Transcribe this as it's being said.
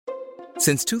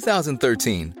Since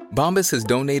 2013, Bombas has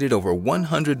donated over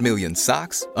 100 million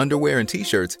socks, underwear, and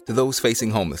T-shirts to those facing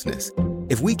homelessness.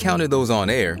 If we counted those on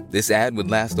air, this ad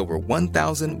would last over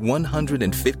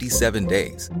 1,157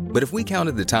 days. But if we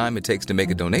counted the time it takes to make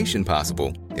a donation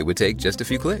possible, it would take just a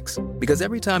few clicks. Because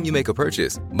every time you make a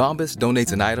purchase, Bombas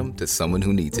donates an item to someone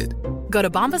who needs it. Go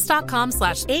to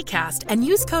bombas.com/ACAST and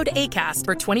use code ACAST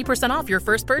for 20% off your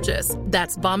first purchase.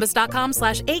 That's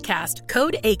bombas.com/ACAST,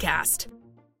 code ACAST.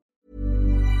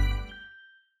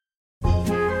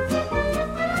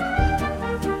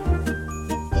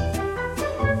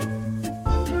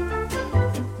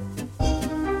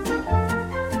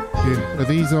 Are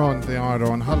these on? They are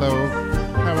on. Hello.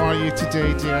 How are you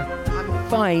today, dear? I'm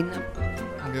fine.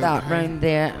 That okay? round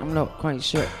there, I'm not quite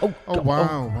sure. Oh,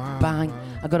 wow. Bang. Wow.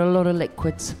 I got a lot of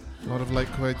liquids. A lot of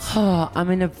liquids. Oh, I'm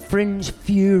in a Fringe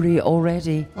fury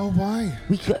already. Oh, why?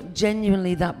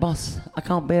 Genuinely, that bus, I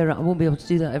can't bear it. I won't be able to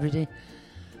do that every day.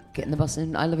 Getting the bus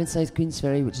in. I live in South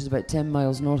Queensferry, which is about 10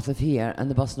 miles north of here,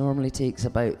 and the bus normally takes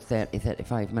about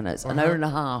 35 minutes. An hour and a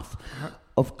half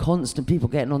of constant people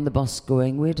getting on the bus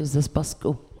going, where does this bus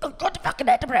go? Oh, God, fucking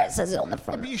Edinburgh, it says it on the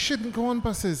front. But you shouldn't go on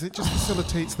buses. It just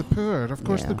facilitates the poor. Of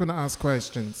course they're going to ask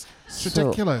questions. It's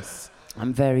ridiculous.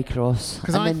 I'm very cross.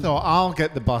 Because I thought, I'll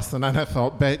get the bus, and then I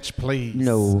thought, bitch, please.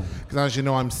 No. Because as you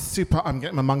know, I'm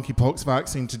getting my monkeypox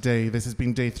vaccine today. This has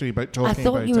been day 3 about talking about it. I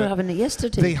thought you were having it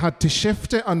yesterday. They had to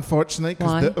shift it, unfortunately,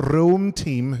 because the Rome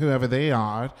team, whoever they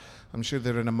are, I'm sure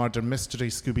they're in a murder mystery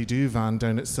Scooby-Doo van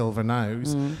down at Silver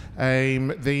Nows.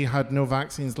 They had no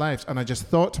vaccines left. And I just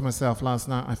thought to myself last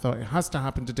night, I thought, it has to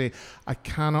happen today. I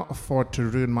cannot afford to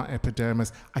ruin my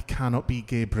epidermis. I cannot be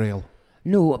Gabriel.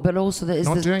 No, but also there is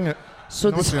doing it. So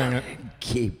not doing it.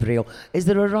 Gabriel, is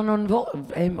there a run on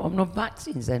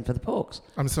vaccines then for the pox?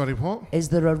 I'm sorry, what? Is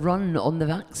there a run on the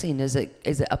vaccine? Is it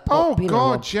a popular? Oh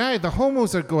God, one? yeah, the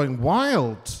homos are going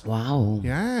wild. Wow.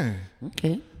 Yeah.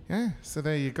 Okay. Yeah. So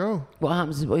there you go. What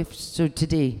happens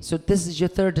today? So this is your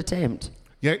third attempt.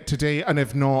 Yeah, today, and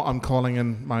if not, I'm calling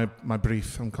in my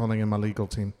brief. I'm calling in my legal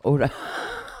team. All right.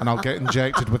 And I'll get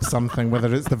injected with something,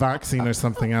 whether it's the vaccine or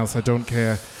something else. I don't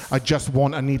care. I just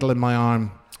want a needle in my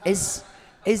arm. Is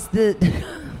the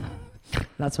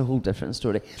that's a whole different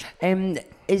story.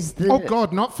 Oh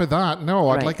God, not for that. No,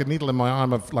 Right. I'd like a needle in my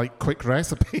arm of like quick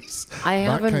recipes. I that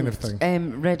haven't kind of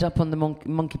thing. Read up on the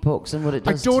monkeypox and what it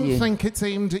does I don't to you. think it's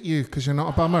aimed at you because you're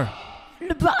not a bummer.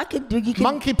 No, but I can do. You can.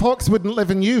 Monkeypox wouldn't live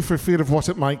in you for fear of what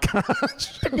it might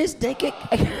catch. But this dick.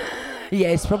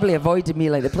 Yes, probably avoided me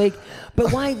like the plague.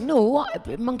 But why? No,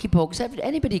 monkeypox.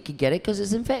 Anybody can get it because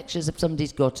it's infectious. If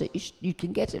somebody's got it, you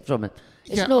can get it from it.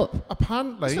 It's not.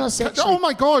 Apparently. It's not sexually, oh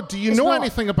my God! Do you know not,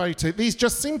 anything about it? These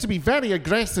just seem to be very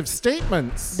aggressive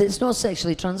statements. It's not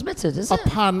sexually transmitted, is it?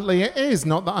 Apparently it is.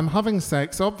 Not that I'm having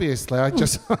sex. Obviously, I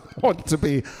just want to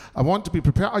be. I want to be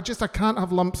prepared. I can't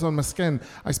have lumps on my skin.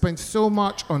 I spend so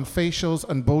much on facials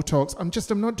and Botox. I'm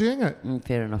not doing it.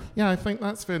 Fair enough. Yeah, I think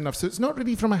that's fair enough. So it's not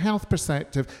really from a health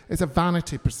perspective. It's a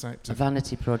vanity perspective. A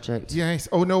vanity project. Yes.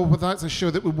 Oh no, well that's a show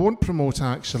that we won't promote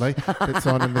actually. It's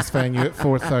on in this venue at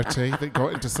 4:30 that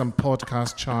got into some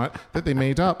podcast chart that they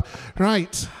made up.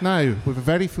 Right, now, we have a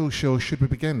very full show. Should we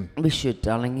begin? We should,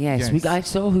 darling, yes. I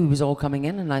saw who was all coming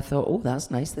in and I thought, oh,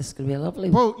 that's nice. This is going to be a lovely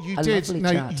Well, you did.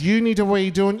 Now, chat. you need a way,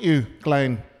 don't you,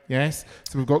 Glenn? Yes.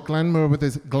 So we've got Glenn Moore with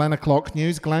his Glenn O'Clock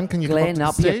News. Glenn, can you come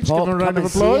up to the stage? Pop, Give him a round of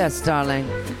see applause. us, darling.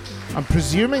 I'm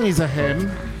presuming he's a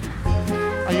him.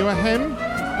 Are you a him?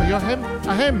 Are you a him?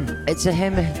 A him? It's a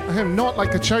him. A him, not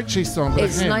like a churchy song, but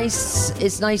It's a him. nice.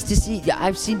 It's nice to see.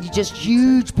 I've seen just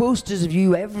huge posters of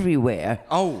you everywhere.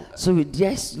 Oh, so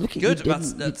yes, look at good. you.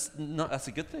 That's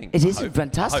a good thing. It is I a hope.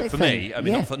 fantastic I hope for thing. me. I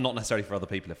mean, Yeah. not necessarily for other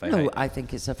people if they hate No, it. I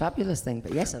think it's a fabulous thing.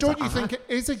 But yes, Don't you think it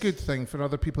is a good thing for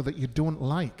other people that you don't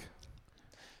like?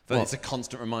 But it's a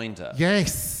constant reminder.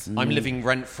 Yes. I'm living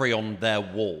rent-free on their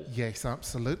wall. Yes,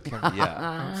 absolutely.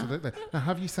 Yeah. Absolutely. Now,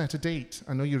 have you set a date?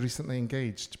 I know you're recently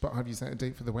engaged, but have you set a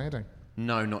date for the wedding?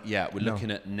 No, not yet. We're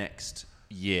looking at next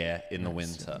year in the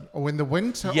winter. Oh, in the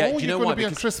winter? Yeah, oh, do you you're know going why? to be a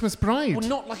Because- Christmas bride. Well,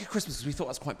 not like a Christmas, because we thought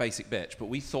that's quite basic bitch, but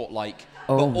we thought like...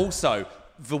 Oh. But also,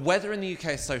 the weather in the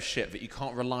UK is so shit that you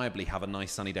can't reliably have a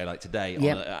nice sunny day like today.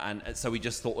 Yep. And so we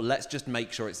just thought, well, let's just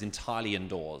make sure it's entirely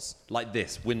indoors, like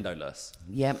this, windowless.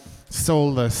 Yep.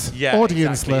 Soulless. Yeah,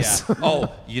 Audienceless. Exactly, yeah.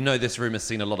 Oh, you know this room has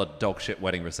seen a lot of dog shit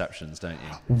wedding receptions, don't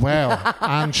you? Well,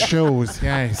 and shows.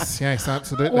 Yes,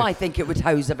 absolutely. Oh, I think it would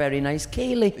house a very nice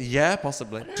Kaylee. Yeah,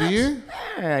 possibly. Do you?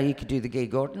 You could do the Gay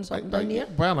Gordons up and down here.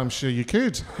 Well, I'm sure you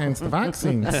could, hence the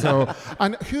vaccine. So,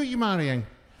 and who are you marrying?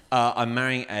 I'm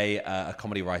marrying a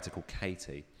comedy writer called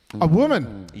Katie. A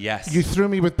woman? Yes. You threw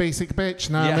me with basic bitch.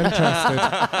 Now I'm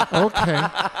interested.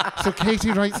 Okay. So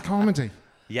Katie writes comedy.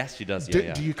 Yes, she does.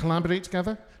 Do you collaborate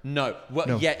together? No. Well,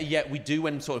 No. Yeah, we do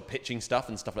when sort of pitching stuff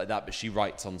and stuff like that, but she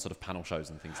writes on sort of panel shows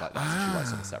and things like that. So she writes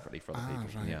sort of separately for other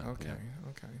people. Right. Yeah. Okay.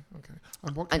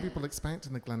 And what can people expect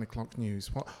in the Glen O'Clock news?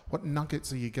 What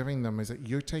nuggets are you giving them? Is it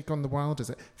your take on the world?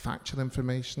 Is it factual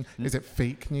information? Is it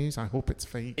fake news? I hope it's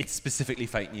fake. It's specifically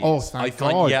fake news. Oh, thank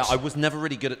God. Yeah, I was never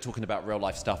really good at talking about real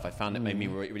life stuff. I found it made me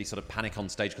really sort of panic on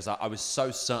stage because I was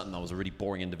so certain I was a really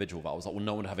boring individual. But I was like, well,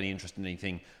 no one would have any interest in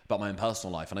anything about my own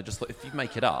personal life. And I just thought, if you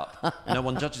make it up, no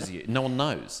one judges you. No one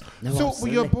knows. No, So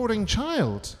absolutely. were you a boring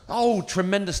child? Oh,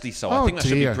 tremendously so. Oh, I think that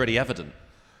should dear. be pretty evident.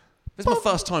 It's my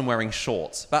first time wearing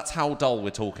shorts. That's how dull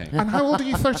we're talking. And how old are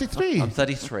you? 33? I'm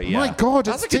 33, yeah. My God,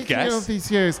 That's it's a good taken you all guess.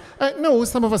 these years. No,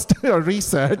 some of us do our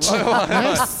research.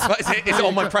 Yes. But is it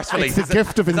on my press release? It's the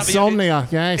gift of Is that the insomnia.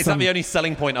 Yes. Is that the only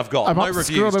selling point I've got? I'm No up reviews,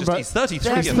 scrolling, just but he's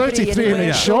 33. He's and- 33 and in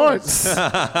Yeah. shorts.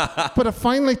 But a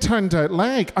finely turned out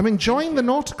leg. I'm enjoying the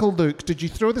nautical look. Did you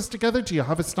throw this together? Do you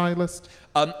have a stylist?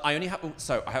 I only have...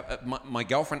 So, I have, my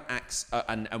girlfriend acts...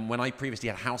 and when I previously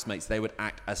had housemates, they would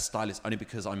act as stylists only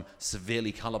because I'm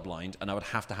severely colourblind and I would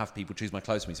have to have people choose my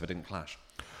clothes for me so it didn't clash.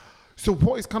 So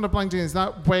what is colourblind doing? Is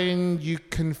that when you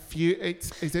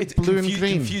confuse... Is it blue and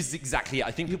green? Confused exactly. Yeah.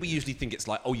 I think people usually think it's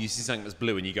like, oh, you see something that's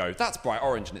blue and you go, that's bright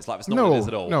orange, and it's like, it's not what it is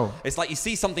at all. No. It's like you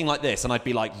see something like this and I'd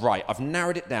be like, right, I've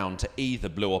narrowed it down to either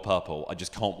blue or purple. I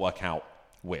just can't work out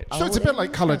which. So it's a bit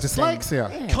like colour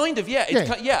dyslexia. Kind of,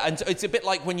 yeah. Yeah. And it's a bit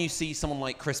like when you see someone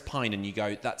like Chris Pine and you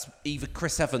go, that's either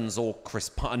Chris Evans or Chris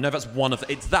Pine. I know that's one of...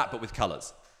 It's that, but with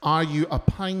colours. Are you a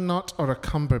pine nut or a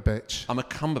cumber bitch? I'm a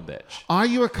cumber bitch. Are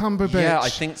you a cumber bitch? Yeah, I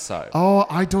think so. Oh,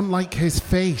 I don't like his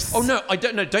face. Oh, no, I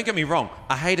don't know. Don't get me wrong.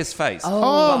 I hate his face.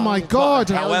 Oh my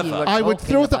God. However, I would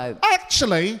throw the.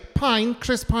 Actually,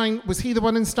 Chris Pine, was he the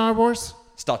one in Star Wars?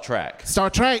 Star Trek.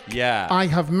 Star Trek. Yeah. I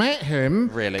have met him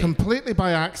Really? completely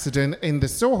by accident in the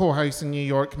Soho House in New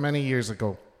York many years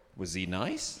ago. Was he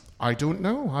nice? I don't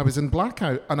know. I was in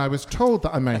blackout and I was told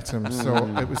that I met him, so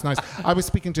it was nice. I was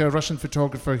speaking to a Russian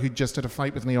photographer who just had a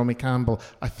fight with Naomi Campbell.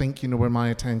 I think you know where my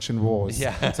attention was.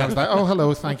 Yeah. So I was like, oh,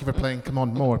 hello, thank you for playing. Come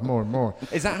on, more.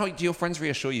 Is that how... Do your friends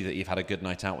reassure you that you've had a good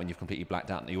night out when you've completely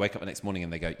blacked out and you wake up the next morning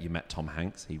and they go, you met Tom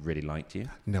Hanks, he really liked you?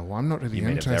 No, I'm not really You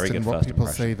made a very interested in good what first people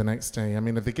impression. say the next day. I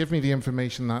mean, if they give me the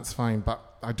information, that's fine, but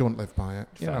I don't live by it.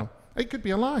 You Fair. know, it could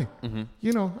be a lie.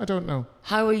 You know, I don't know.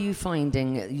 How are you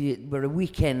finding, we're a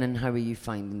week in, and how are you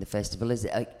finding the festival? Is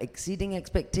it exceeding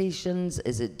expectations?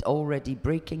 Is it already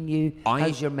breaking you?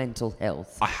 How's your mental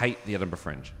health? I hate the Edinburgh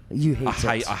Fringe. You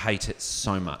hate it? I hate it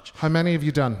so much. How many have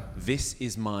you done? This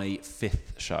is my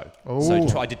 5th show. Oh.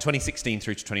 So I did 2016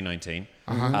 through to 2019,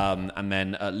 and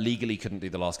then legally couldn't do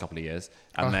the last couple of years,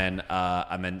 and then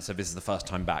so this is the first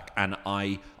time back, and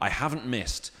I haven't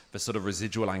missed the sort of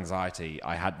residual anxiety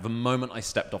I had the moment I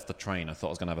stepped off the train. I thought I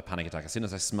was going to have a panic attack as soon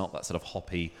as I smelt that sort of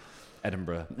hoppy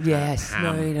Edinburgh Yes,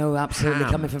 absolutely.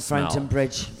 Coming from Fountain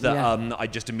Bridge. I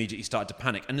just immediately started to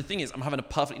panic. And the thing is, I'm having a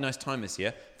perfectly nice time this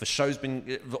year.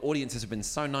 The audiences have been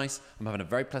so nice. I'm having a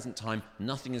very pleasant time.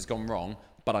 Nothing has gone wrong,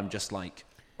 but I'm just like,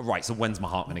 right, so when's my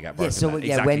heart going to get broken?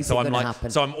 When's it going to happen?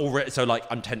 So I'm already,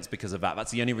 I'm tense because of that.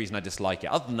 That's the only reason I dislike it.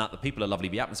 Other than that, the people are lovely,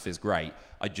 the atmosphere's great.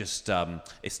 I just,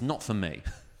 it's not for me.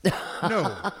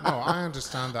 No, I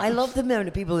understand that. I love the amount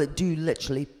of people that do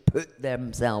literally put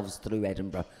themselves through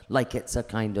Edinburgh like it's a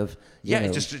kind of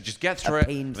just get through it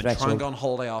and try threshold. and go on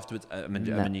holiday afterwards. I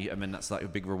mean, that's like a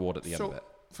big reward at the end of it.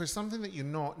 For something that you're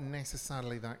not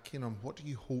necessarily that keen on, what do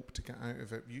you hope to get out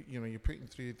of it? You know, you're putting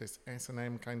through this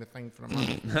S&M kind of thing for a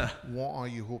month. What are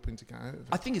you hoping to get out of it?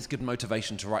 I think it's good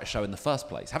motivation to write a show in the first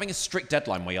place. Having a strict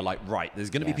deadline where you're like, right, there's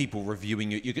going to be people reviewing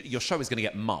you. Your show is going to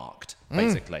get marked,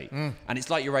 basically. And it's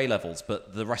like your A-levels,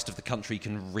 but the rest of the country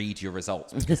can read your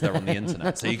results because they're on the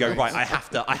internet. So you go, right, I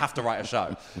have to write a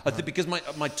show. I think because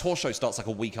my tour show starts like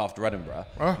a week after Edinburgh,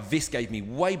 this gave me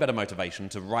way better motivation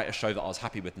to write a show that I was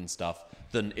happy with and stuff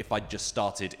than if I'd just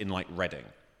started in like Reading.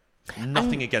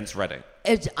 Nothing against Reading.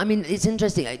 It's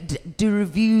interesting. Do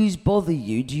reviews bother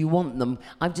you? Do you want them?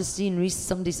 I've just seen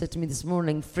somebody said to me this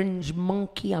morning, Fringe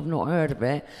Monkey, I've not heard of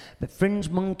it, but Fringe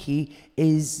Monkey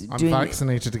is I'm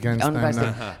vaccinated against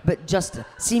them. But just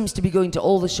seems to be going to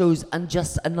all the shows and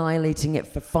just annihilating it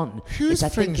for fun. Who's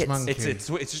Fringe Monkey? It's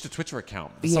just a Twitter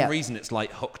account. For some reason, it's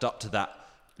like hooked up to that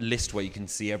list where you can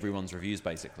see everyone's reviews,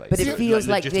 basically. But it feels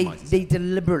like legitimizes they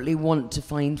deliberately want to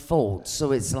find faults.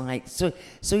 So it's like, so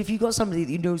if you've got somebody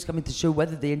that you know is coming to the show,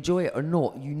 whether they enjoy it or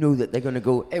not, you know that they're going to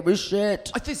go, it was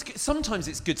shit. I think sometimes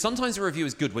it's good. Sometimes a review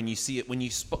is good when you see it, when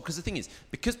you spot. Because the thing is,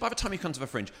 because by the time you come to the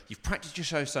Fringe, you've practiced your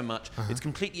show so much, it's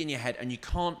completely in your head, and you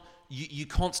can't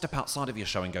step outside of your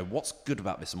show and go, what's good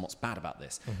about this and what's bad about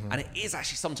this? And it is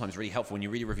actually sometimes really helpful when you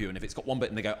read a review, and if it's got one bit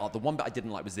and they go, oh, the one bit I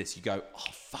didn't like was this, you go,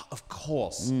 oh, fuck, of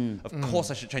course. Of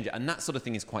course I should change it. And that sort of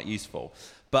thing is quite useful.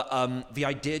 But the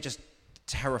idea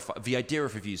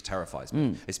of reviews terrifies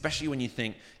me, especially when you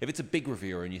think, if it's a big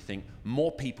reviewer and you think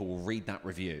more people will read that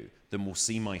review than will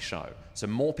see my show. So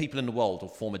more people in the world will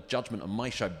form a judgment on my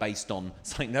show based on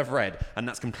something they've read, and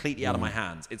that's completely out of my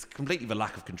hands. It's completely the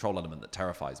lack of control element that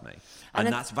terrifies me. And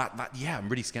that's I'm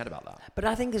really scared about that. But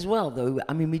I think as well, though,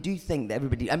 I mean, we do think that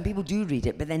everybody, and people do read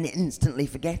it, but then instantly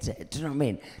forget it. Do you know what I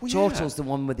mean? Well, Chortle's the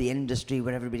one with the industry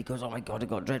where everybody goes, oh my God, I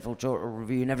got a dreadful Chortle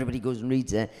review, and everybody goes and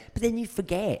reads it. But then you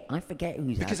forget. I forget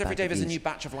who's Because every day there's a new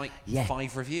batch of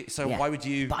 5 reviews. So why would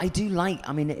you... But I do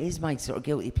it is my sort of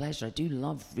guilty pleasure. I do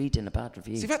love reading a bad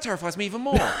review. See, that terrifies me even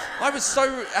more. I was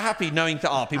so happy knowing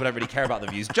that, people don't really care about the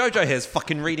views. Jojo here's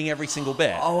fucking reading every single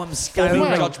bit. Oh, I'm scouring.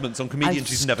 Forming judgments on comedians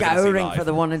who's never going to see live. Scouring for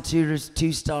the 1 and 2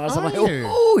 stars. I'm like, you?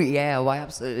 oh yeah, I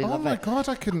absolutely love it. Oh my God,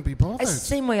 I couldn't be bothered. It's the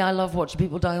same way I love watching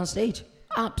people die on stage.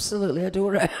 Absolutely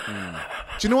adore it.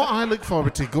 Do you know what I look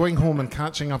forward to? Going home and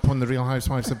catching up on The Real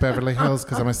Housewives of Beverly Hills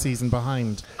because I'm a season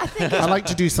behind. I like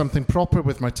to do something proper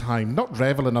with my time, not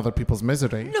revel in other people's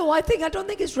misery. No, I don't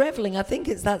think it's reveling. I think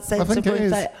it's that sense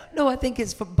of no, I think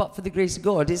it's but for the grace of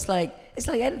God. It's like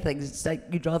anything. It's like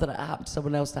you'd rather that happen to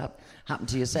someone else to happen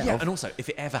to yourself. Yeah, and also if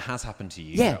it ever has happened to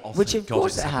you, which of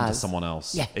course it happened has to someone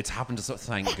else. Yeah. It's happened to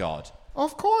thank God.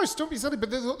 Of course, don't be silly. But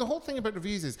the whole thing about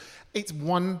reviews is it's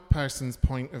one person's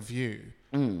point of view,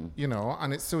 you know,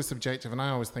 and it's so subjective. And I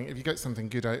always think if you get something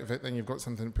good out of it, then you've got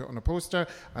something to put on a poster.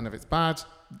 And if it's bad,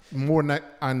 mourn it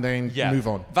and then move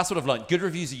on. That's what I've learned. Good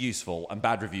reviews are useful and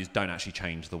bad reviews don't actually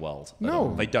change the world.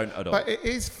 No. They don't at all. But it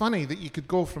is funny that you could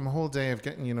go from a whole day of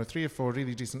getting, 3 or 4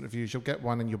 really decent reviews. You'll get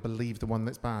one and you'll believe the one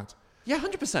that's bad. Yeah,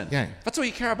 100%. Yeah. That's all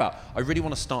you care about. I really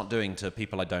want to start doing to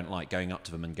people I don't like, going up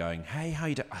to them and going, hey, how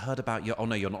you doing? I heard about you. Oh,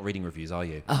 no, you're not reading reviews, are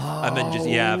you? Oh. And then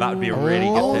that would be a really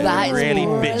good thing. That is really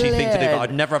brilliant. bitchy thing to do, but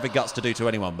I'd never have the guts to do to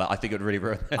anyone, but I think it would really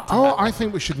ruin it. Oh, I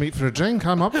think we should meet for a drink.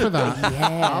 I'm up for that.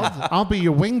 Yeah. I'll be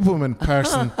your wing woman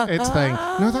person. It's thing.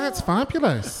 No, that's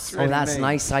fabulous. Really that's mean.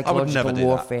 nice I would psychological never do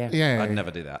warfare. that. Yeah. I'd never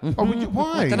do that. Oh,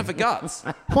 why? I don't have the guts.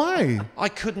 Why? I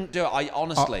couldn't do it. I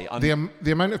honestly...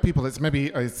 The amount of people, it's maybe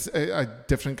a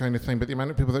different kind of thing, but the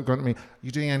amount of people that have gone to me,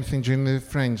 you doing anything during the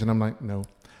Fringe? And I'm like, no.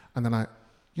 And they're like,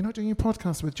 you're not doing your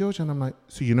podcast with Jojo? And I'm like,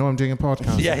 so you know I'm doing a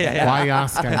podcast? Yeah. Why are you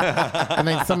asking? And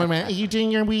then someone went, are you doing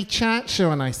your wee chat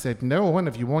show? And I said, no, and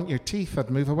if you want your teeth, I'd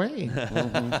move away.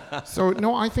 So,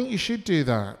 no, I think you should do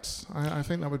that. I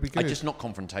think that would be good. I'm just not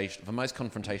confrontational. The most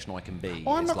confrontational I can be.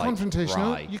 I'm not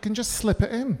confrontational. Right. You can just slip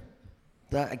it in.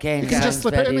 That again, You can just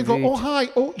slip it in and go, oh, hi.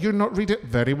 Oh, you're not reading it.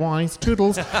 Very wise.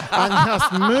 Toodles. And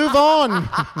just move on.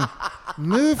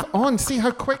 Move on. See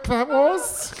how quick that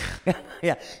was?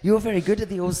 Yeah, you're very good at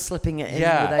the old slipping it in.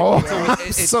 Yeah. Without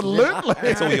Absolutely.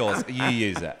 It's all yours. You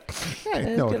use it.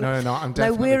 Yeah, no, I'm definitely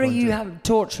Now, where are going you to.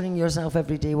 torturing yourself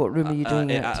every day? What room are you doing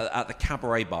it? At the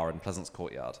Cabaret Bar in Pleasance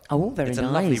Courtyard. Oh, very nice. It's nice.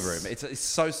 a lovely room. It's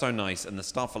so nice, and the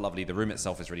staff are lovely. The room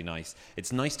itself is really nice.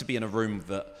 It's nice to be in a room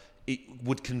that it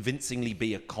would convincingly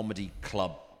be a comedy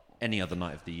club any other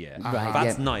night of the year. Right,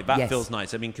 That's yeah. nice. That Yes. feels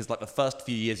nice. I mean, because like the first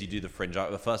few years you do the Fringe,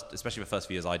 especially the first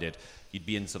few years I did, you'd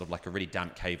be in sort of like a really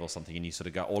damp cave or something, and you sort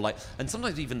of go, and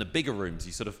sometimes even the bigger rooms,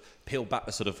 you sort of peel back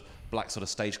the sort of black sort of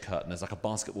stage curtain. There's like a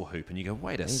basketball hoop, and you go,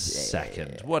 wait a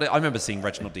second. I remember seeing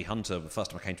Reginald D. Hunter the first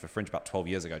time I came to the Fringe about 12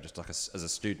 years ago, just like as a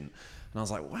student, and I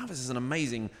was like, wow, this is an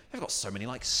amazing. They've got so many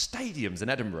like stadiums in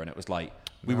Edinburgh, and it was like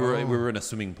we were in a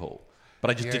swimming pool. But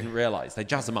I just didn't realise. They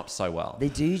jazz them up so well. They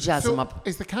do jazz them up.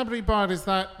 Is the Cabaret Bar, is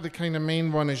that the kind of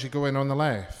main one as you go in on the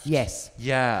left? Yes.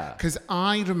 Yeah. Because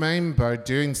I remember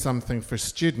doing something for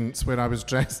students where I was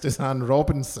dressed as Anne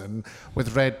Robinson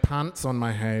with red pants on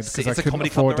my head because I couldn't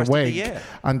afford a wig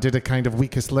and did a kind of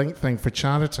weakest link thing for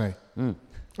charity.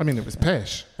 I mean, it was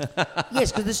pish. Yes,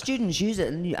 because the students use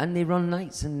it and they run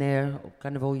nights in there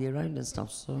kind of all year round and stuff.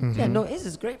 So, yeah, no, it is.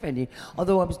 It's a great venue.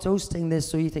 Although I was hosting this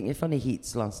So You Think You're Funny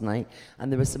Heats last night,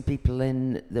 and there were some people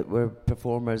in that were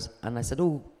performers, and I said,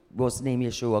 oh, what's the name of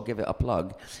your show? I'll give it a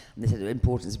plug. And they said,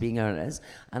 Importance Being Earnest.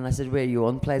 And I said, where are you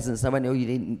on? Pleasance. And I went, oh,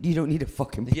 you don't need a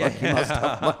fucking plug. You must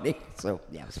have money. So,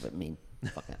 yeah, it was a bit mean.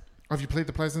 Fuck it. Have you played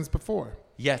the Pleasance before?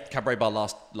 Yeah, Cabaret Bar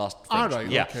last Fringe. All right,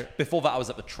 yeah. okay. Before that, I was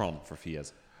at the Tron for a few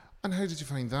years. And how did you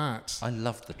find that? I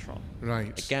loved the Tron.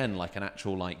 Right. Again, like an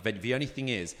actual venue. The only thing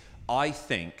is, I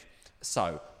think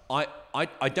so. I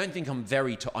don't think I'm I'm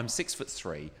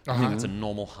 6'3". I think it's a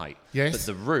normal height. Yes. But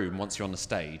the room, once you're on the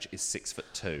stage, is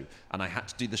 6'2", and I had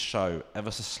to do the show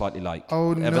ever so slightly like.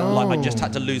 Oh no! Like I just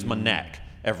had to lose my neck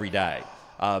every day.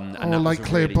 And like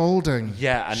Claire Balding.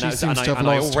 Yeah, and she seems to have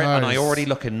lost hers. And I already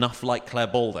look enough like Claire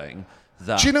Balding.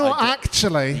 Do you know,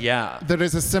 actually, there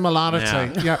is a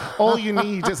similarity. Yeah. All you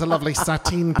need is a lovely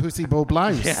sateen pussy bow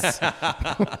blouse.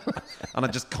 Yeah. And I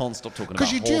just can't stop talking about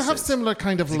because you do have similar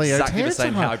kind of layered exactly hair the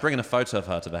same to her. hair. I bring in a photo of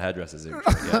her to the hairdressers.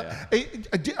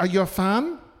 Are you a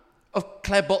fan? Of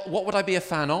Claire, what would I be a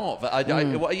fan of?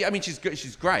 I mean, she's good,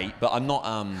 she's great, but I'm not.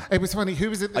 It was funny. Who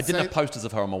was it? I didn't have posters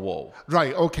of her on my wall.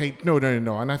 Right. Okay. No.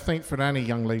 And I think for any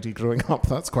young lady growing up,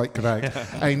 that's quite correct.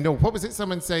 I know. What was it?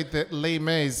 Someone said that Les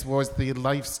Mis was the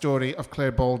life story of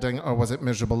Claire Balding, or was it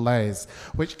Miserable Les?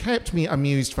 Which kept me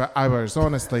amused for hours,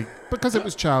 honestly, because it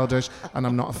was childish, and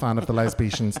I'm not a fan of the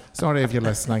lesbians. Sorry if you're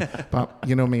listening, but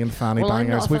you know me and fanny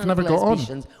bangers. We've never got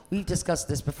on. We've discussed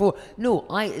this before. No,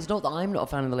 it's not that I'm not a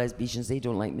fan of the lesbians. They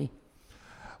don't like me.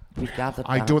 We've gathered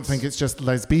I don't think it's just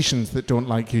lesbians that don't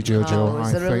like you, Jojo. Oh,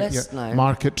 is there a list now?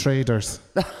 Market traders.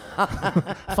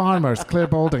 Farmers, Claire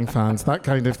Balding fans, that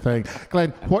kind of thing.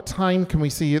 Glenn, what time can we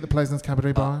see you at the Pleasance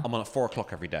Cabaret Bar? I'm on at 4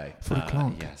 o'clock every day. 4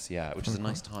 o'clock? Yes, yeah, which is a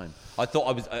nice time. I thought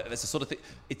I was, it's the sort of thing,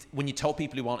 when you tell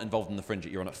people who aren't involved in the Fringe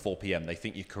that you're on at 4 p.m, they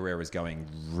think your career is going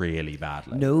really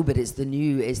badly. No, but it's the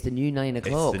new 9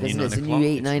 o'clock, isn't it? It's the new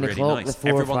 8, 9 o'clock, nice. the 4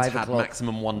 Everyone's or 5 had o'clock.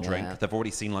 maximum one drink. Yeah. They've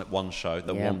already seen like one show.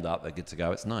 They're warmed up. They're good to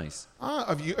go. It's nice.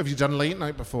 Have you done late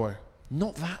night before?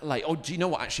 Not that late. Oh, do you know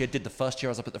what? Actually, I did the first year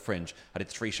I was up at the Fringe. I did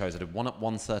 3 shows. I did one at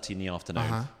 1:30 in the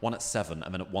afternoon, one at 7,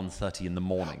 and then at 1:30 in the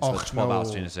morning. So it's 12 hours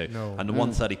between the two. No. And the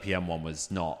 1:30 p.m. one was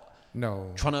not.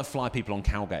 No. Trying to fly people on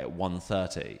Cowgate at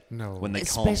 1:30. No. When they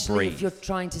Especially can't breathe. if you're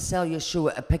trying to sell your show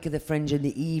at a pick of the Fringe in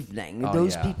the evening. Oh,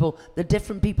 Those yeah. people, the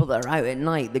different people that are out at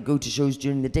night that go to shows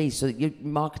during the day, so you're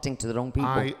marketing to the wrong people.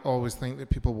 I always think that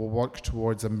people will work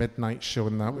towards a midnight show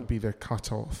and that would be their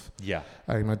cut-off. Yeah.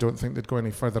 I don't think they'd go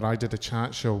any further. I did a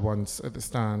chat show once at the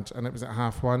Stand and it was at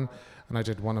 1:30 and I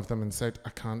did one of them and said, I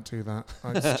can't do that.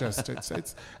 It's just,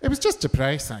 it was just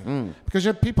depressing because you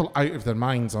had people out of their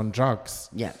minds on drugs.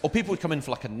 Yeah. Or people would come in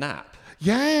for like a nap.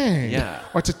 Yeah. Yeah.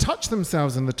 Or to touch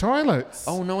themselves in the toilets.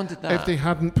 Oh, no one did that. If they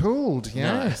hadn't pooled.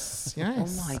 Yes. No.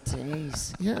 Yes. Oh my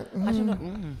days. Yeah. I don't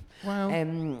know.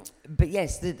 Well. But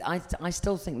yes, I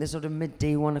still think the sort of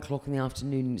midday, 1 o'clock in the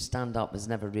afternoon stand-up has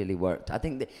never really worked. I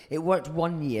think that it worked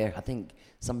one year. I think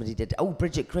somebody did. Oh,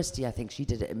 Bridget Christie, I think she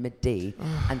did it at midday.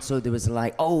 And so there was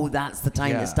like, oh, that's the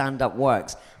time that stand-up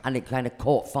works. And it kind of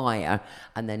caught fire.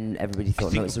 And then everybody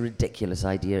thought, no, it's a ridiculous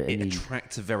idea. It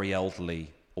attracts a very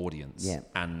elderly audience. Yeah.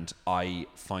 And I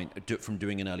find, from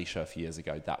doing an early show a few years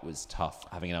ago, that was tough,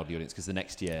 having an elderly audience, because the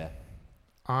next year...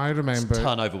 I remember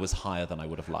turnover was higher than I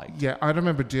would have liked. Yeah, I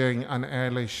remember doing an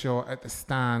early show at the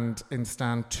Stand in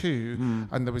Stand 2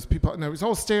 and there was people, and it was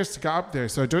all stairs to get up there,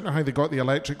 so I don't know how they got the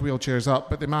electric wheelchairs up,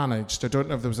 but they managed. I don't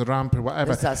know if there was a ramp or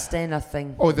whatever. There's that Stena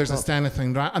thing. Oh, there's a Stena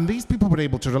thing, right? And these people were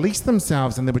able to release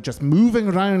themselves and they were just moving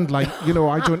around like,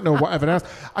 I don't know, whatever else.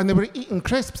 And they were eating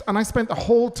crisps and I spent the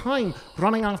whole time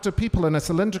running after people in a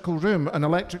cylindrical room and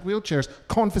electric wheelchairs,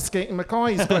 confiscating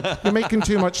McCoys, going, you're making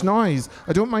too much noise.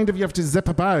 I don't mind if you have to zip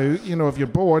about, if you're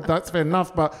bored, that's fair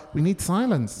enough, but we need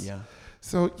silence. Yeah.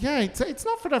 So, yeah, it's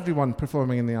not for everyone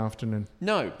performing in the afternoon.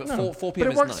 No, but 4 p.m. But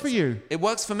it is works nice. for you. It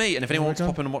works for me, and if anyone wants to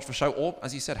pop in and watch the show, or,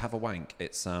 as you said, have a wank,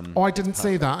 it's... Oh, I didn't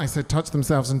say that. I said touch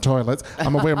themselves in toilets.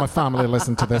 I'm aware my family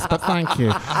listen to this, but thank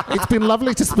you. It's been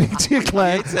lovely to speak to you,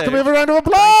 Claire. Can we have a round of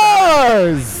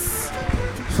applause?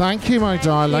 Thank you, my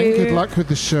darling. Good luck with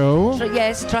the show.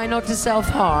 Yes, try not to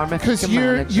self-harm. Because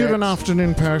you're an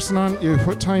afternoon person, aren't you?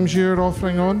 What time's your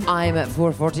offering on? I'm at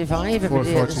 4:45 every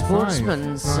day at the Sportsman.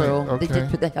 Right, so okay.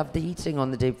 they have the heating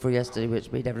on the day before yesterday,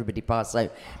 which made everybody pass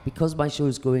out. Because my show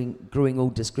is growing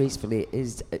old disgracefully,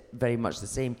 is very much the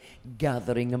same,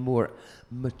 gathering a more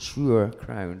mature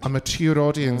crowd. A mature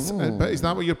audience. But is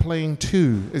that what you're playing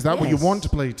to? Is that what you want to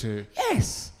play to?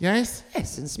 Yes. Yes?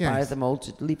 Yes, inspire them all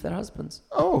to leave their husbands.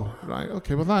 Oh, right.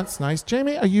 Okay, well that's nice.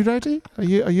 Jamie, are you ready? Are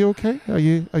you okay? Are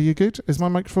you good? Is my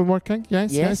microphone working?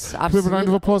 Yes. Yes, Can we have a round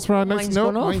of applause for our next? Mine's No,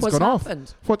 gone off. mine's What's gone off.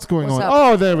 happened? What's going What's on? happened?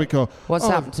 Oh, there we go. What's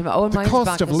happened to me? Oh, the mine's cost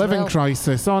back of as living well.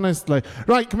 crisis, honestly.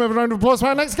 Right, can we have a round of applause for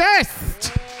our next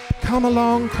guest? Come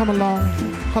along.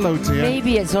 Hello, dear.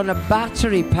 Maybe it's on a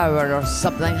battery power or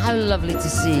something. How lovely to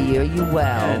see you. Are you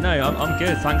well? No, I'm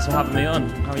good. Thanks for having me on.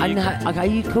 How are you? Are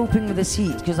you coping with this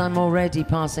heat? Because I'm already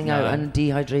passing out and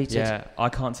dehydrated. Yeah, I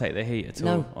can't take the heat at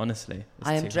all, honestly.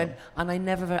 I am and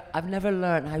I've never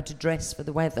learned how to dress for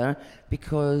the weather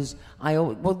because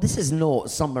this is not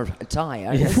summer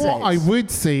attire. Yeah. What I would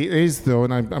say is, though,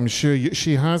 and I'm sure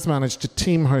she has managed to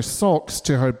team her socks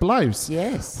to her blouse.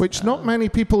 Yes. Which not many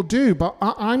people do, but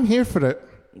I'm here for it.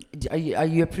 Are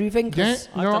you approving? Yeah,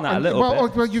 I've done that a little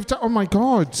bit. Well, you've done. Oh my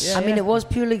God! Yeah. I mean, it was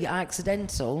purely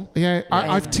accidental. Yeah,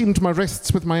 I've teamed my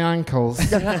wrists with my ankles.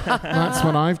 That's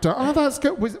what I've done. Oh, that's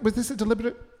good. Was this a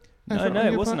deliberate? No,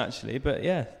 it wasn't actually. But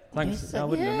yeah, thanks. Yes, I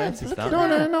wouldn't have noticed that.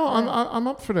 No. I'm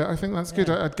up for it. I think that's good.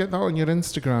 I'd get that on your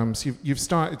Instagrams. You've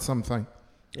started something.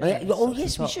 Yeah,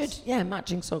 yes, we should. Yeah,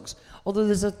 matching socks. Although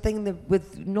there's a thing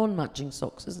with non-matching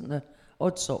socks, isn't there?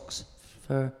 Odd socks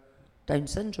for Down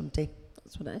syndrome day.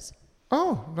 That's what it is.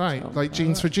 Oh, right. Like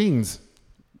jeans for jeans.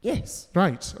 Yes.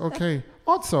 Right. Okay.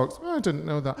 Odd socks. Oh, I didn't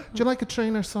know that. Do you like a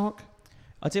trainer sock?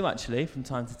 I do actually, from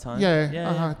time to time.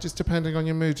 Yeah. Just depending on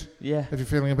your mood. Yeah. If you're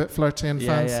feeling a bit flirty and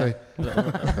fancy.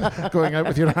 Going out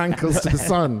with your ankles to the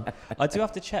sun. I do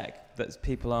have to check that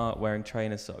people aren't wearing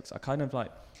trainer socks.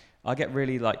 I get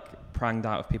really pranged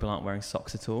out if people aren't wearing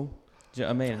socks at all. Do you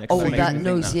know what I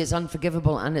mean? See, it's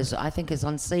unforgivable, and I think it's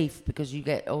unsafe because you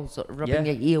get all sort of rubbing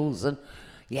your heels, and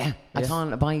I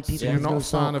can't abide people. So you're with not no a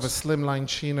fan of a socks. slimline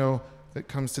chino that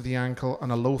comes to the ankle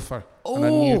and a loafer and a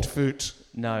nude foot?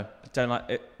 No, I don't like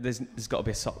it. There's got to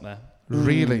be a sock there.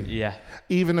 Really? Yeah.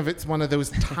 Even if it's one of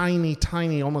those tiny,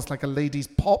 almost like a lady's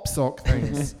pop sock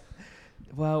things.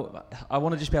 Well, I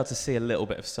want to just be able to see a little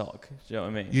bit of sock. Do you know what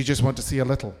I mean? You just want to see a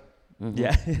little. Mm-hmm.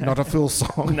 Yeah. Not a full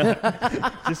sock. No.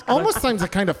 Almost sounds a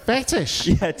kind of fetish.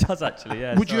 Yeah, it does actually.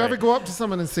 Yeah. Would you ever go up to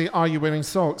someone and say, "Are you wearing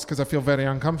socks?" Because I feel very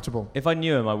uncomfortable. If I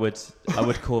knew him, I would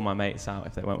call my mates out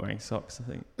if they weren't wearing socks. I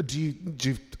think. Do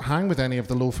you hang with any of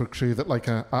the loafer crew that like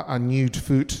a nude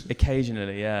foot?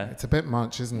 Occasionally, yeah. It's a bit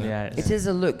much, isn't it? Yeah. It is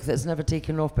a look that's never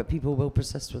taken off, but people will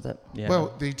persist with it. Yeah.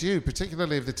 Well, they do,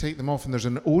 particularly if they take them off and there's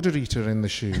an odour eater in the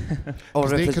shoe. Or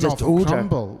if they it's can just often odour.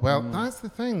 crumble. Well, that's the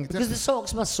thing. Because the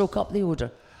socks must soak up the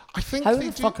odour. I think How they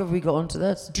the do. fuck have we got onto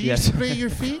this? Do you spray your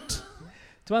feet?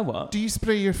 Do I what? Do you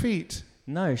spray your feet?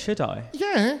 No, should I?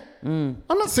 Yeah. I'm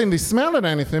not saying they smell or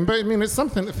anything, but I mean, it's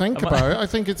something to think about. I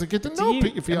think it's a good...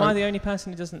 Am I the only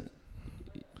person who doesn't...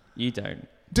 You don't?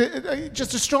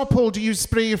 Just a straw poll, do you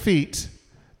spray your feet?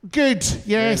 Good,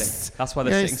 yes. Really? That's why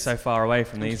they're sitting so far away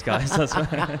from these guys. That's why.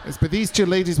 Yes, but these two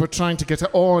ladies were trying to get it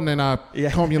on in a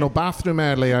communal bathroom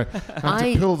earlier and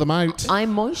to pull them out. I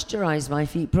moisturise my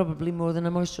feet probably more than I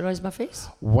moisturise my face.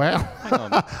 Well,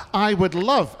 I would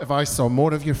love if I saw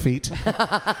more of your feet.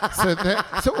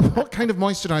 So what kind of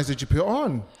moisturiser did you put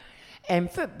on?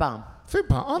 Foot balm. Foot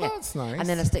balm? Oh, that's nice. And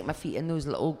then I stick my feet in those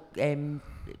little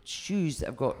shoes that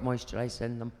have got moisturiser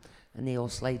in them. And they all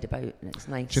slide about, and it's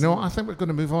nice. Do you know what? I think we're going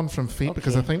to move on from feet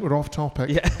because I think we're off topic.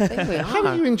 Yeah. I think we are. How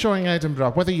are you enjoying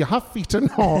Edinburgh, whether you have feet or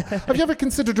not? Have you ever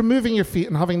considered removing your feet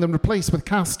and having them replaced with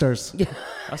casters? Yeah.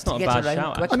 That's not a bad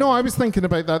shout. I know, I was thinking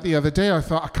about that the other day. I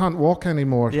thought, I can't walk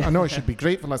anymore. I know I should be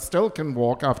grateful I still can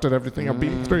walk after everything I've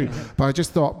been through. But I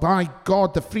just thought, my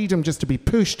God, the freedom just to be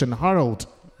pushed and hurled.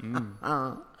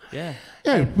 Yeah.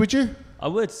 Yeah, would you? I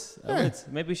would.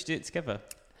 Maybe we should do it together.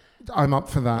 I'm up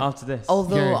for that. After this.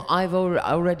 Although I've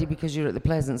already, because you're at the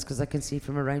Pleasance, because I can see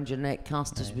from around your neck,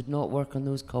 casters would not work on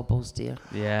those cobbles, dear.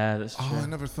 Yeah, that's true. Oh, I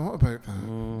never thought about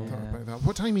that.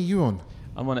 What time are you on?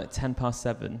 I'm on at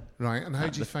 7:10. Right, and how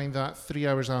do you find that 3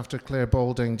 hours after Claire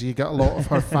Balding? Do you get a lot of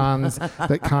her fans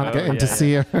that can't get in to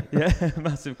see her? Yeah,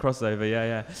 massive crossover.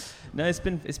 Yeah. No, it's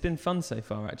been fun so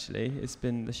far. Actually,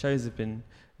 the shows have been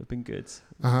good. It's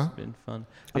been fun.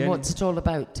 And what's it all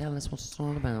about? Tell us what it's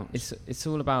all about.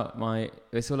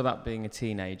 It's all about being a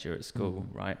teenager at school,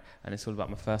 right? And it's all about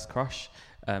my first crush.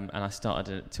 And I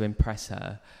started to impress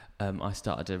her. I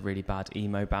started a really bad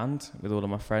emo band with all of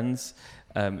my friends,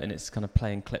 and it's kind of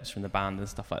playing clips from the band and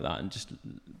stuff like that, and just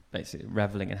basically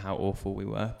reveling in how awful we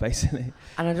were, basically.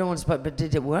 And I don't want to spoil, but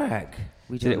did it work?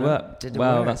 Did it work?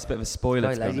 Well, that's a bit of a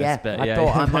spoiler to be honest. Yeah, but I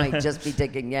thought I might just be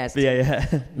digging yes. Yeah.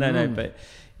 No, but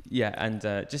yeah, and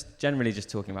just generally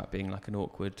just talking about being like an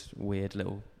awkward, weird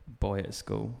little boy at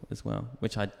school as well,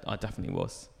 which I definitely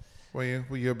was. Were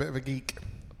you a bit of a geek?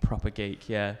 Proper geek,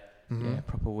 yeah. Mm-hmm. Yeah,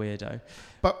 proper weirdo.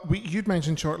 But you'd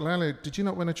mentioned Chortle earlier. Did you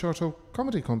not win a Chortle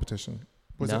comedy competition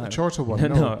Was No. it a chortle one?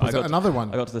 No, Was it another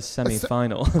one? I got to the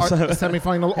semi-final. A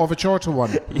semi-final of a chortle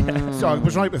one. Yeah. So I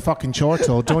was right with fucking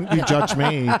chortle. Don't you judge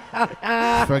me.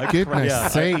 For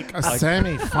goodness sake, a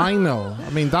semi-final. I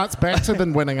mean, that's better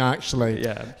than winning, actually.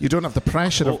 Yeah. You don't have the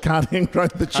pressure of carrying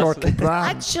around the chortle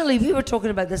brand. Actually, we were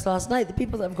talking about this last night. The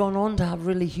people that have gone on to have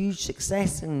really huge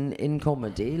success in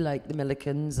comedy, like the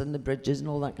Millicans and the Bridges and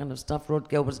all that kind of stuff, Rod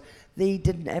Gilbert's, they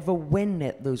didn't ever win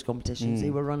at those competitions.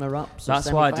 They were runner-ups.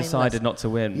 That's why I decided not to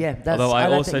win. Yeah, although I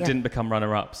also didn't become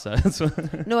runner-up. So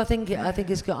no, I think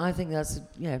it's good. I think that's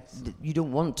you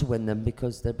don't want to win them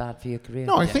because they're bad for your career.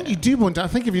 No, I think you do want to. I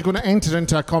think if you're going to enter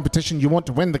into a competition, you want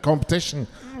to win the competition.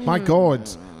 My God.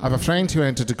 I have a friend who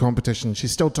entered a competition.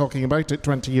 She's still talking about it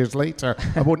 20 years later.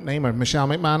 I won't name her, Michelle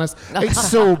McManus. It's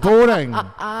so boring.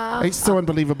 It's so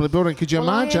unbelievably boring. Could you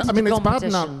imagine? I mean, it's bad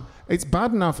enough. It's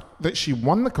bad enough that she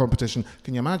won the competition.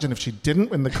 Can you imagine if she didn't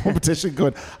win the competition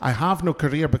going, I have no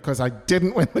career because I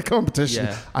didn't win the competition.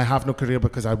 Yeah. I have no career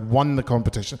because I won the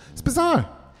competition. It's bizarre.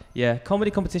 Yeah,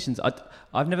 comedy competitions.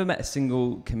 I've never met a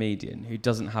single comedian who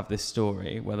doesn't have this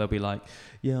story where they'll be like,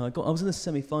 yeah, I was in the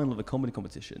semi-final of a comedy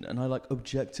competition and I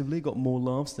objectively got more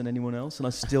laughs than anyone else and I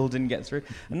still didn't get through.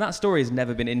 And that story has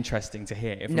never been interesting to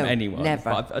hear from anyone. Never.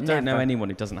 But I don't know anyone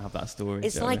who doesn't have that story.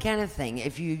 It's like anything.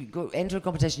 If you enter a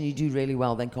competition, you do really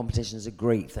well, then competitions are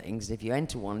great things. If you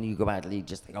enter one and you go badly, you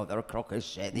just think, oh, they're a crock of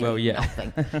shit. They mean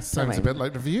nothing. Sounds a bit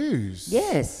like reviews.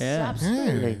 Yes,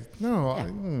 absolutely. Yeah.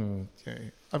 No,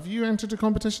 okay. Have you entered a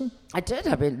competition? I did.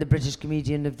 I've been the British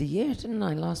Comedian of the Year, didn't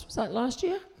I? Was that last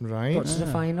year? Right. Got to the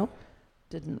final.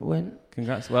 Didn't win.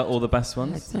 Congrats. Well, all the best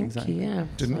ones. Thank you, yeah.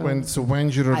 Didn't win. So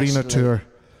when's your arena tour?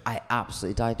 I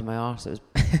absolutely died in my arse. It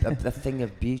was a thing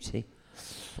of beauty.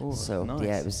 Oh, so, nice.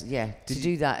 yeah, it was, to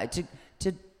do that, to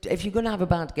if you're going to have a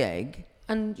bad gig,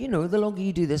 and, the longer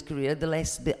you do this career,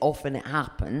 the often it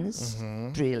happens,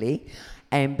 really.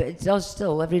 But it does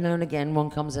still, every now and again, one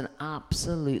comes and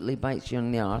absolutely bites you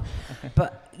on the arse.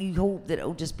 But you hope that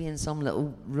it'll just be in some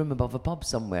little room above a pub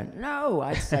somewhere. No,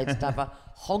 I decided to have a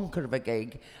honker of a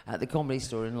gig at the Comedy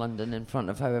Store in London in front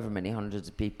of however many hundreds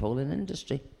of people in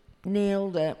industry.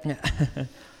 Nailed it.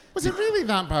 Was it really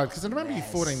that bad? Because I remember you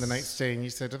phoning the next day and you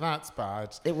said, that's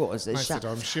bad. It was. I said,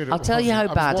 I'm sure it was. I'll tell you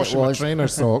how bad it was. I was washing my trainer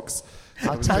socks.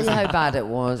 I'll tell you how bad it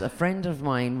was. A friend of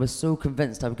mine was so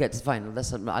convinced I would get to the final.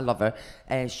 Listen, I love her.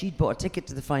 She'd bought a ticket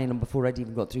to the final before I'd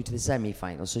even got through to the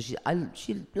semi-final. So she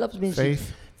loves me.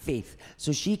 Faith.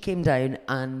 So she came down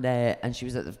and she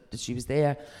was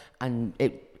there, and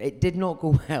it did not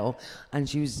go well. And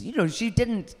she was, she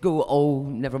didn't go, oh,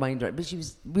 never mind her. But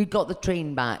we got the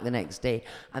train back the next day,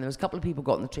 and there was a couple of people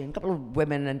got on the train, a couple of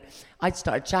women, and I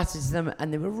started chatting to them,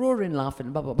 and they were roaring,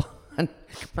 laughing, blah, blah, blah. And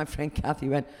my friend Kathy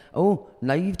went, oh,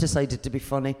 now you've decided to be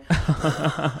funny.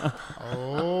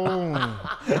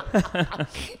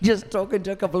 Just talking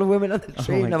to a couple of women on the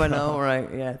train. I went, all right,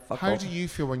 yeah, fuck How off. do you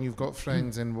feel when you've got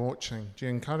friends in watching? Do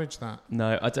you encourage that?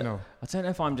 No, I don't know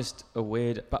if I'm just a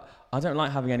weird, but I don't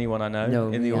like having anyone I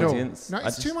know in the audience. No,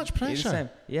 it's too much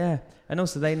pressure. Yeah, and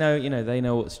also they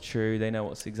know what's true, they know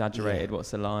what's exaggerated,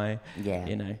 what's a lie.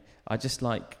 Yeah. I just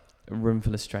like a room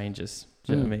full of strangers.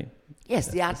 Do you know what I mean? Yes,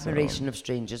 the admiration of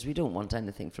strangers. We don't want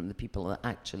anything from the people that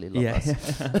actually love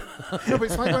us. No, but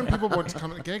it's like when people want to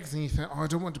come to gigs and you think, oh, I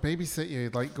don't want to babysit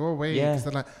you. Like, go away. Because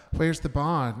they're like, where's the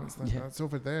bar? And it's like, it's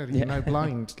over there. You're now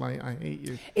blind. Like, I hate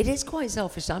you. It is quite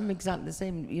selfish. I'm exactly the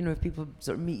same. If people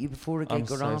sort of meet you before a gig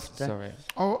or after. Sorry.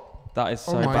 Oh. That is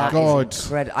so bad. bad. Oh my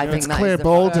God. I think it's that Claire is the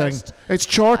Balding. first. It's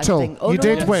Chortle. You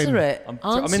did win.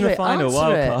 I'm in the final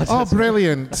wildcard. Oh,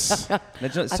 brilliant. I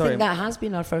think that has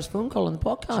been our first phone call on the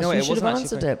podcast. You should have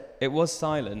answered it. It was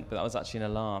silent, but that was actually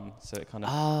an alarm. So it kind of...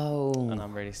 Oh. And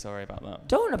I'm really sorry about that.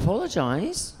 Don't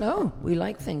apologise. No, we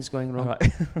like things going wrong.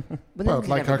 Right. Well,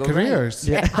 like our careers.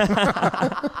 Right.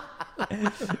 Yeah.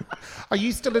 Are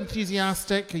you still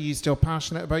enthusiastic? Are you still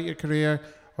passionate about your career?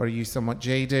 Or are you somewhat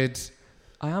jaded?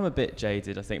 I am a bit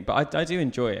jaded, I think, but I do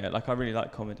enjoy it. Like, I really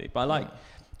like comedy, but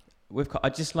I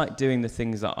just like doing the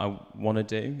things that I want to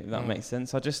do, if that makes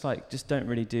sense. I just don't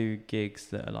really do gigs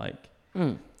that are like,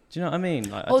 do you know what I mean?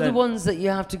 Like, the ones that you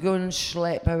have to go and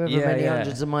schlep however many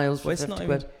hundreds of miles for 50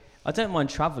 quid. I don't mind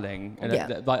travelling, and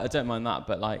I don't mind that,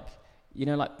 but like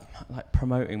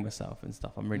promoting myself and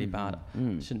stuff, I'm really bad at.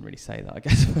 I shouldn't really say that, I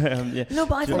guess. But, no,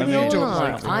 but I think we all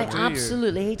are. I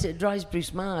absolutely hate it. It drives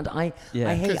Bruce mad. I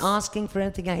hate asking for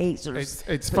anything. I hate sort of...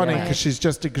 It's funny because she's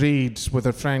just agreed with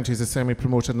her friend who's a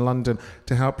semi-promoter in London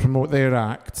to help promote their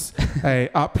acts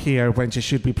up here when she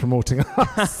should be promoting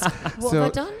us. What have I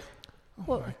done?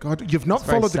 Oh my God, you've not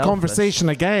followed the conversation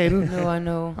again. No, I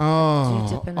know.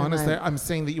 Oh, honestly, I'm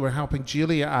saying that you were helping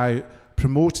Julia out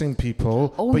promoting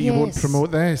people, but you won't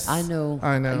promote this. I know.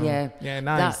 Yeah,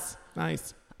 nice.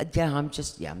 Nice. I'm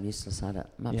useless at it.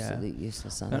 I'm absolutely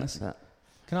useless at it. But.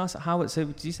 Can I ask so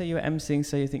did you say you were emceeing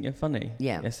So You Think You're Funny?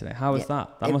 Yeah. Yesterday. How was that?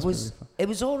 It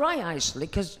was all right, actually,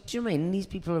 because, do you know what I mean? These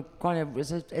people are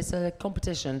it's a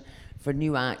competition for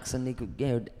new acts, and they could,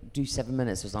 do 7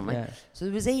 minutes or something. Yeah. So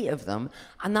there was 8 of them,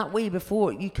 and that way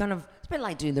before, you kind of, it's a bit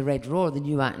like doing the Red Raw, the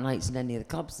new act nights in any of the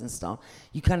clubs and stuff.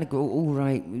 You kind of go, all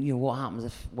right, what happens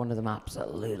if one of them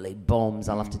absolutely bombs?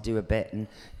 I'll have to do a bit and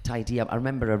tidy up. I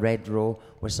remember a Red Raw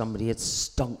where somebody had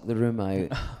stunk the room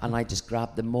out, and I just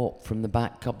grabbed the mop from the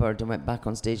back cupboard and went back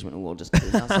on stage and went, we'll just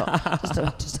clean this up.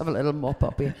 just have a little mop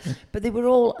up here. But they were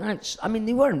all,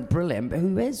 they weren't brilliant, but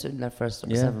who is in their first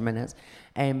 7 minutes?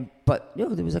 But there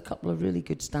was a couple of really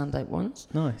good standout ones.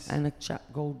 Nice. And a chap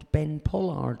called Ben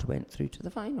Pollard went through to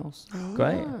the finals.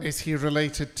 Great. Is he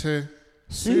related to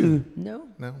Sue? No.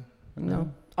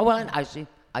 No. Oh, well, actually,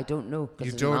 I don't know.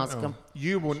 You don't know.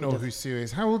 You won't know who Sue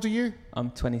is. How old are you?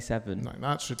 I'm 27. No,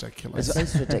 that's ridiculous.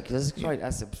 That's ridiculous.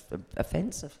 That's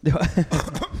offensive.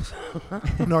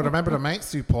 No, I remember I met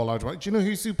Sue Pollard. Do you know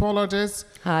who Sue Pollard is?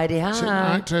 Heidi, hi. She's an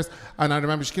actress. And I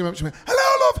remember she came up to me,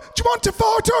 hello, love, do you want a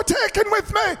photo taken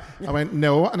with me? I went,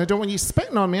 no, and I don't want you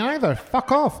spitting on me either.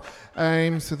 Fuck off.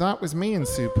 So that was me and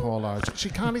Sue Pollard. She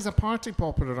carries a party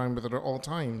popper around with her at all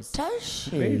times. Does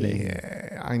she? Really?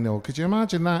 Yeah, I know. Could you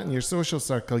imagine that in your social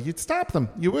circle? You'd stab them.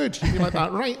 You would. You'd be like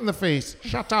that right in the face.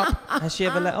 Shut up. Has she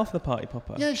ever let off the party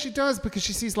popper? Yeah, she does, because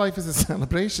she sees life as a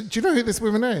celebration. Do you know who this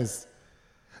woman is?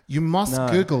 You must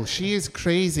Google. She is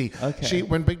crazy. Okay.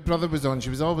 When Big Brother was on, she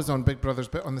was always on Big Brother's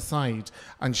bit on the side.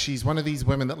 And she's one of these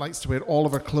women that likes to wear all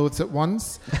of her clothes at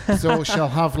once. So she'll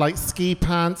have like ski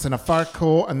pants and a fur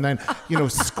coat, and then,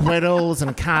 squirrels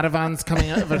and caravans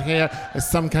coming out of her hair as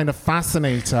some kind of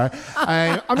fascinator.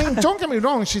 Don't get me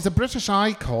wrong, she's a British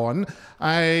icon.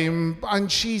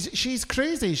 And she's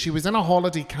crazy. She was in a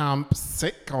holiday camp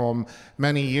sitcom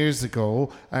many years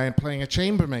ago, playing a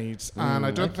chambermaid, and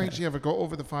I don't think she ever got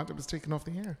over the fact it was taken off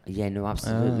the air. Yeah, no,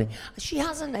 absolutely. She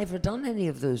hasn't ever done any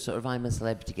of those sort of "I'm a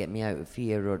celebrity, get me out of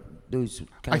here" or those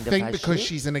kind of. I think because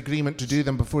she's in agreement to do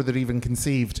them before they're even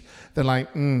conceived. They're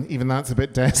like, even that's a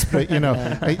bit desperate,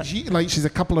 she's a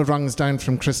couple of rungs down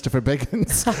from Christopher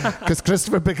Biggins, because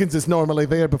Christopher Biggins is normally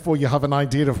there before you have an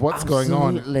idea of what's going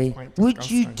on. Absolutely.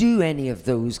 Would you do any of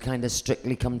those kind of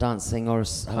Strictly Come Dancing or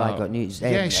Have I Got News?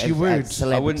 Yes, you would.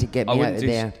 Celebrity, get me out of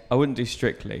there. I wouldn't do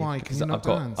Strictly. Why? Can you not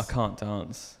dance? I can't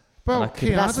dance. Well,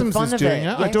 Kay Adams is doing it.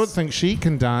 Yes. I don't think she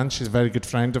can dance. She's a very good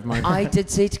friend of mine. I did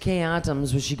say to Kay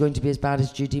Adams, was she going to be as bad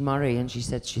as Judy Murray? And she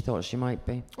said she thought she might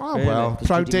be. Oh, really? Well,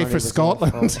 proud day for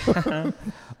Scotland.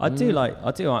 I do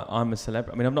I'm a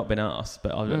Celebrity. I've not been asked,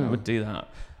 but I would do that.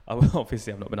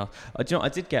 Obviously, I've not been asked. I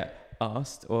did get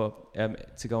asked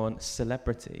to go on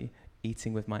Celebrity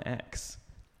Eating with my ex.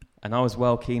 And I was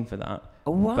well keen for that.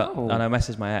 Oh, wow. And I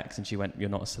messaged my ex and she went, "You're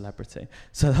not a celebrity."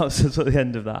 So that was just at the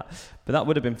end of that. But that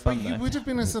would have been fun. But you would have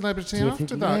been a celebrity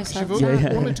after that. Yes, you've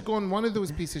wanted to go on one of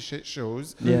those piece of shit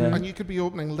shows, and you could be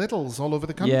opening Lidl's all over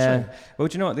the country. Yeah. Well,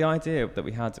 do you know what? The idea that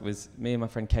we had was me and my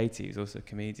friend Katie, who's also a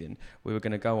comedian, we were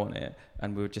going to go on it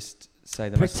and we would just say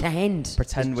pretend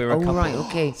we were a couple. Right,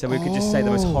 okay. So we could just say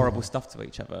the most horrible stuff to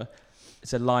each other.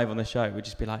 So live on the show, we'd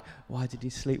just be like, "Why did you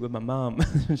sleep with my mum?"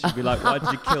 And she'd be like, "Why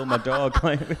did you kill my dog?"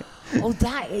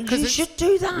 You should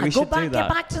do that. Get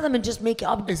back to them and just make it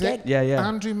up. Is it Yeah.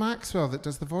 Andrew Maxwell that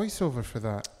does the voiceover for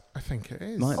that? I think it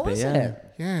is. Might be, is yeah.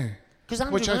 it? Yeah. Because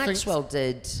Andrew Maxwell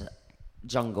did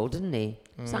Jungle, didn't he?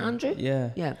 Is that Andrew?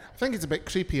 Yeah. I think it's a bit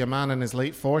creepy. A man in his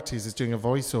late 40s is doing a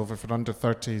voiceover for under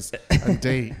 30s and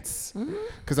dates.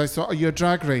 Because are you a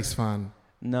Drag Race fan?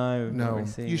 No,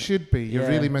 you should be. You're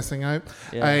really missing out.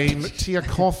 Yeah. Tia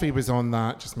Coffey was on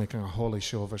that, just making a holy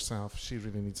show of herself. She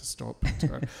really needs to stop.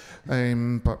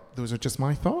 But those are just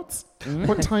my thoughts.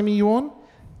 What time are you on?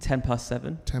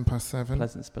 7:10. 7:10.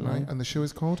 Pleasance below. Right. And the show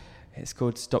is called? It's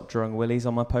called Stop Drawing Willies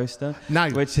on my poster.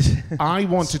 Now, which is I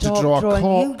wanted to draw a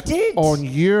cock on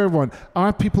your one.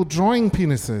 Are people drawing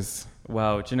penises?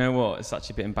 Well, do you know what? It's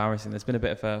actually a bit embarrassing. There's been a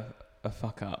bit of a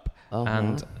fuck up.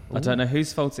 And I don't know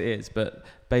whose fault it is, but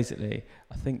basically,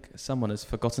 I think someone has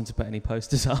forgotten to put any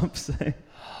posters up. So.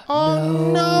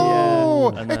 Oh,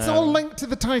 no! Yeah, it's all linked to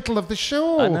the title of the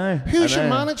show. I know. Who's your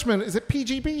management? Is it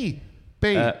PGB?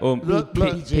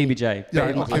 PBJ. Yeah,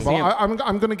 okay, well,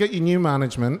 I'm going to get you new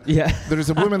management. Yeah. There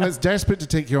is a woman that's desperate to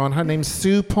take you on. Her name's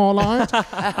Sue Pollard,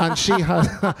 and she has.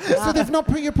 So they've not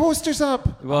put your posters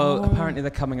up. Well, apparently they're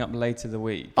coming up later the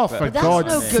week. Oh, for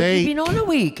God's sake! You've been on a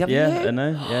week, haven't you? Yeah, I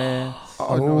know. Yeah.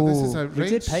 Oh no, this is outrageous. We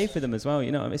did pay for them as well.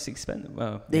 It's expensive.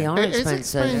 Well, they are expensive. It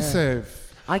is expensive.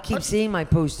 I keep seeing my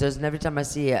posters, and every time I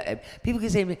see it, people can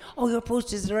say to me, "Oh, your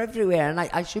posters are everywhere," and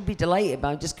I should be delighted, but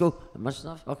I just go, "How much does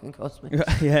that fucking cost me?"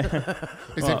 Yeah.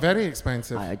 Is it very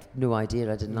expensive? I had no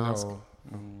idea. I didn't ask.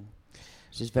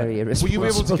 Which is very irresponsible. Were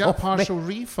you able to get a partial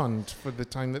refund for the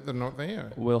time that they're not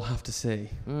there? We'll have to see.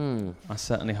 I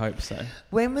certainly hope so.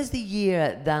 When was the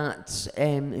year that,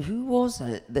 who was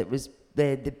it that was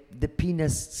the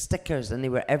penis stickers, and they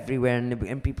were everywhere and they were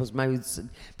in people's mouths, and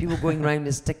people going around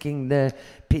and sticking the,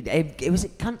 it was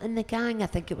Cunt in the Gang, I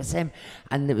think it was him,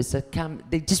 and it was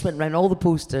they just went around all the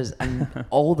posters, and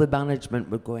all the management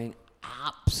were going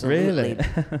absolutely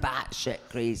batshit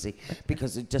crazy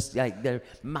because it just like they're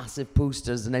massive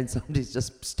posters, and then somebody's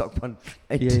just stuck one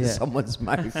into someone's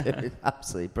mouth. It was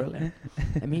absolutely brilliant.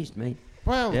 Amused me.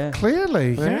 Well,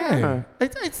 clearly, yeah.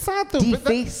 It's sad though.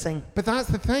 Defacing. But that's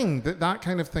the thing, that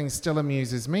kind of thing still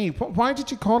amuses me. Why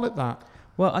did you call it that?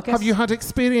 Well, I guess... Have you had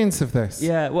experience of this?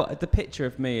 Yeah, well, the picture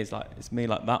of me is like, it's me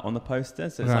like that on the poster.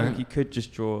 So it's like you could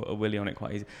just draw a willy on it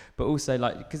quite easy. But also,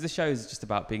 like, because the show is just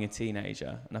about being a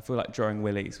teenager. And I feel like drawing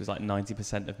willies was like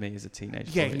 90% of me as a teenager.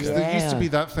 Yeah, because there used to be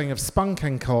that thing of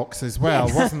spunking cocks as well,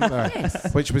 wasn't there?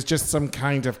 Yes. Which was just some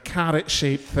kind of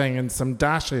carrot-shaped thing and some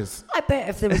dashes. I bet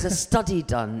if there was a study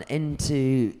done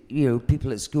into,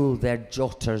 people at school, their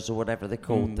jotters or whatever they're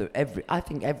called, I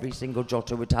think every single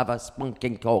jotter would have a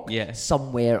spunking cock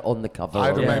somewhere on the cover. I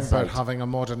remember having a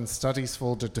modern studies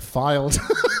folder defiled.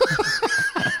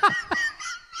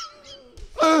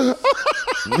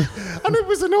 And it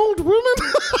was an old woman.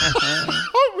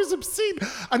 It was obscene.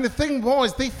 And the thing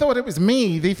was, they thought it was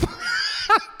me. They thought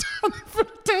I'd done it for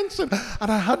attention.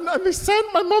 And I hadn't, and they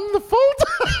sent my mum the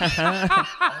folder.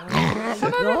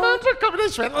 And I remember coming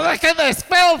in, she went, "Look at this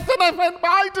filth." And I went,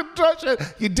 "I didn't touch it."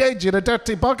 "You did, you're a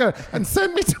dirty bugger." And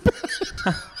sent me to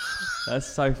bed. That's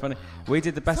so funny. We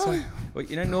did the best one. Well,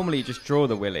 normally you just draw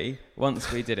the willy.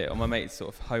 Once we did it on my mate's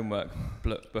sort of homework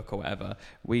book or whatever,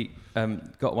 we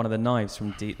got one of the knives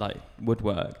from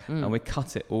woodwork, and we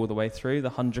cut it all the way through the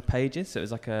 100 pages. So it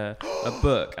was like a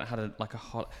book, and it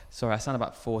had sorry, I sound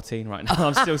about 14 right now.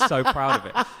 I'm still so proud of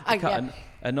it. I cut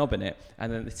a knob in it,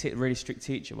 and then the really strict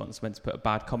teacher once went to put a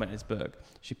bad comment in his book.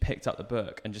 She picked up the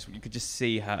book, and you could just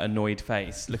see her annoyed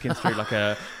face looking through like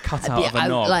a cutout of a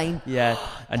outline. knob. Yeah,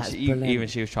 and even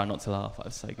she was trying not to laugh. That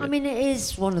was so good. I mean, it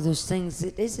is one of those things.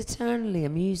 It is eternally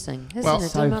amusing, isn't Well, it?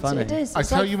 so funny. It is. I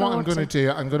tell you what I'm going to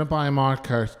do. I'm going to buy a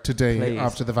marker today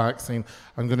after the vaccine.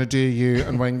 I'm going to do you,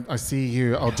 and when I see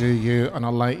you, I'll do you, and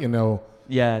I'll let you know.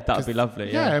 Yeah, that would be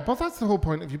lovely. Yeah, but that's the whole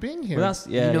point of you being here.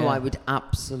 Well, I would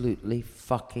absolutely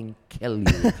fucking kill you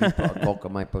if you put a cock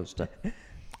on my poster.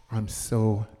 I'm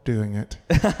so doing it.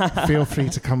 Feel free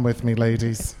to come with me,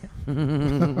 ladies.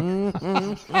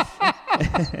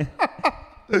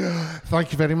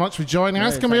 Thank you very much for joining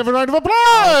us. Can we have a round of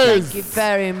applause? Thank you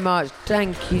very much.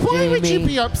 Thank you, Jamie. Why would you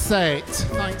be upset?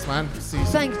 Thanks, man.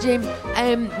 Thanks, Jim.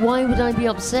 Why would I be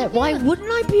upset? Why wouldn't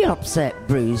I be upset,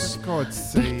 Bruce? For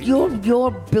God's sake.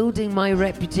 You're building my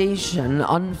reputation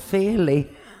unfairly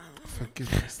For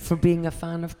goodness. for being a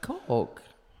fan of cock.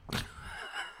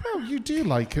 Well, you do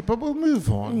like it, but we'll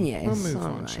move on. Yes, we'll move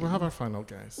on. right. Shall we have our final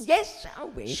guest? Yes, shall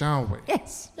we? Shall we?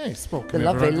 Yes. Yes, spoken. The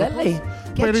lovely Lily.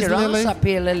 Where Get is your ass Lily? up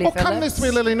here, Lily Oh, Phillips. come this way,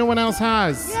 Lily. No one else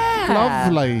has. Yeah.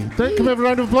 Lovely. Can we have a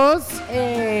round of applause?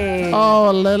 Hey.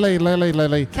 Oh,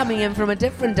 Lily. Coming in from a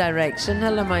different direction.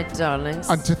 Hello, my darlings.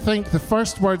 And to think the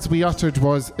first words we uttered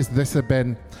was, "Is this a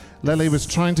bin?" Lily was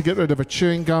trying to get rid of her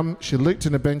chewing gum. She looked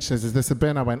in a bin. She says, "Is this a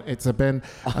bin?" I went, "It's a bin."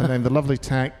 And then the lovely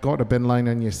tech got a bin liner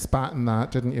and you spat in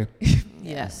that, didn't you?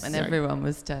 Yes, and everyone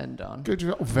was turned on. Good.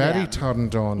 Very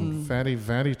turned on. Very,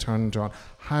 very turned on.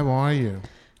 How are you?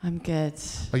 I'm good.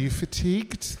 Are you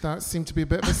fatigued? That seemed to be a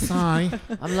bit of a sigh.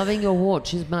 I'm loving your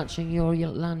watch. Is matching your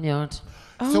lanyard.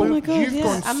 Oh So my God, you've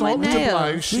gone and my sock to nails.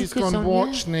 blouse, she's You've got gone some,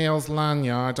 watch, nails,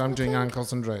 lanyard, I'm doing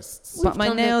ankles and wrists. But my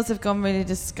done nails have gone really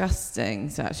disgusting,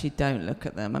 so actually don't look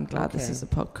at them. I'm glad this Okay. is a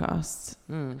podcast.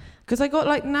 Because I got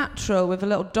like natural with a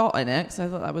little dot in it, so I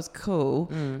thought that was cool.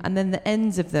 And then the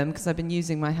ends of them, because I've been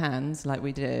using my hands like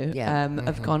we do,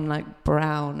 have gone like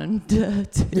brown and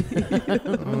dirty.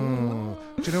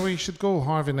 Do you know where you should go?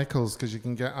 Harvey Nichols, because you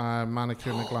can get a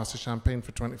manicure and a glass of champagne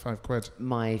for 25 quid.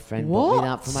 My friend bought me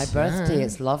that for my birthday. Yeah.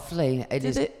 It's lovely. It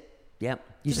is. Yep.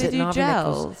 You Do sit they in do Harvey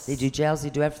Nichols. gels? They do gels. They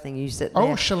do everything. You sit there.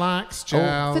 Oh, shellacs,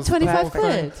 gels. For 25 perfect.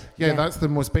 quid? Yeah, Yeah. that's the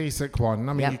most basic one.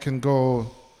 I mean, Yep. you can go...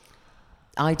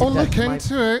 I did look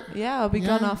into it. Yeah, I'll be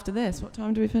gone after this. What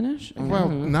time do we finish? Well,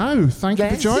 no. Thank you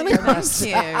for joining us.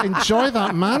 Thank you. Enjoy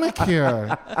that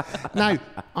manicure. Now,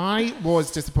 I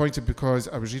was disappointed because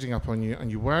I was reading up on you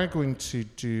and you were going to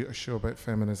do a show about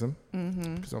feminism,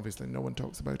 because obviously no one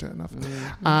talks about it enough.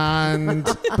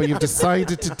 But you've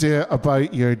decided to do it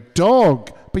about your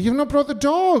dog. But you've not brought the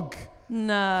dog.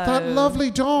 No. That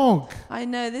lovely dog. I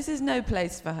know, this is no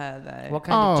place for her, though. What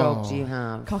kind of dog do you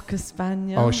have? Cocker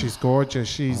Spaniel. Oh, she's gorgeous.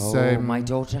 She's. My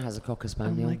daughter has a Cocker Oh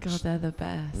Spaniel. my God, they're the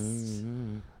best.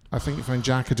 I think you find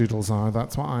jackadoodles are.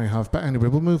 That's what I have. But anyway,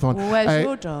 we'll move on. Well, where's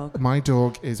your dog? My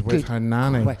dog is with her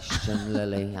nanny. Question,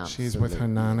 Lily. She's with her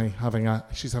nanny,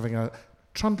 she's having a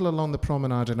trundle along the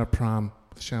promenade in her pram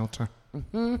with shelter.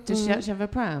 Does she actually have a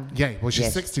pram? Yeah, well,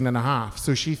 she's 16 and a half,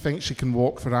 so she thinks she can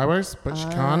walk for hours, but she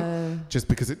can't, just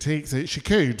because it takes it. She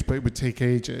could, but it would take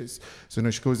ages. So now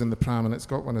she goes in the pram and it's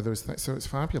got one of those things, so it's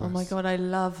fabulous. Oh my God, I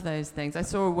love those things. I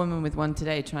saw a woman with one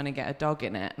today trying to get a dog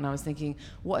in it, and I was thinking,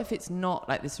 what if it's not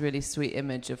like this really sweet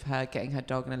image of her getting her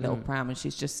dog in a little pram and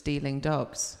she's just stealing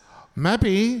dogs?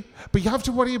 Maybe, but you have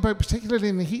to worry about, particularly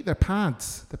in the heat, the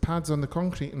pads on the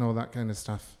concrete and all that kind of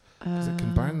stuff, because it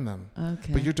can burn them.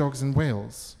 Okay. But your dog's in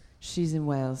Wales. She's in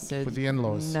Wales, so with the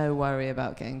in-laws. No worry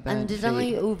about getting burnt. And did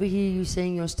I overhear you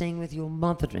saying you're staying with your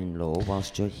mother-in-law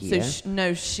whilst you're here? So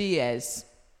no, she is.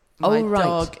 My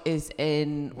dog is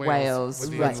in Wales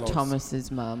with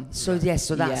Thomas's mum. So yes,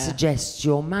 so that suggests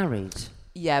you're married.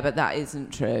 Yeah, but that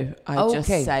isn't true. I just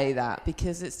say that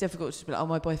because it's difficult to be like, oh,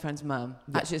 my boyfriend's mum.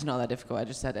 Yeah. Actually, it's not that difficult. I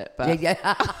just said it. But yeah,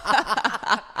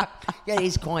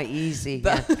 it's quite easy.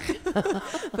 But,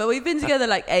 but we've been together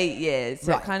like 8 years.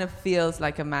 So it kind of feels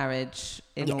like a marriage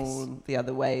in all the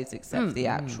other ways except the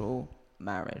actual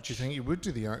marriage. Do you think you would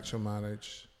do the actual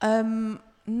marriage?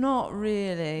 Not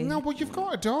really. No, well, you've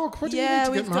got a dog. What do you need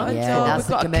to get married? That's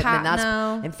the commitment.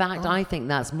 Now. In fact, I think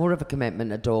that's more of a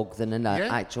commitment, a dog, than an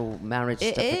actual marriage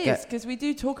certificate. It is, because we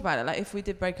do talk about it. Like, if we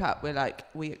did break up, we're like,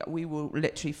 we will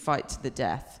literally fight to the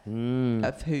death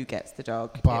of who gets the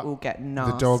dog. But it will get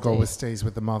nasty. The dog always stays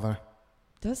with the mother.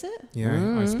 Does it?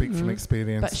 Yeah, I speak from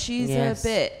experience. But she's a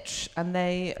bitch, and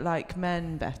they like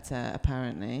men better,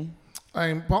 apparently.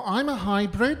 Well, I'm a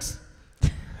hybrid.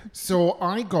 So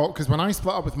because when I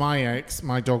split up with my ex,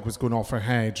 my dog was going off her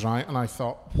head, right? And I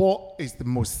thought, what is the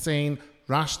most sane,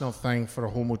 rational thing for a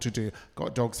homo to do? Got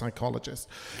a dog psychologist.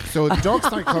 So the dog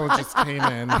psychologist came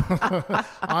in.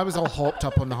 I was all hopped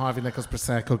up on the Harvey Nichols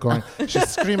Prosecco going, she's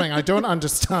screaming, I don't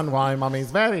understand why,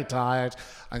 Mummy's very tired.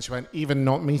 And she went, even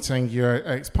not meeting your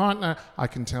ex-partner, I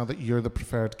can tell that you're the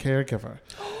preferred caregiver.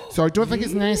 So I don't think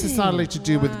it's necessarily to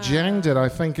do with gender. I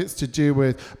think it's to do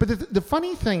with... But the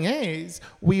funny thing is,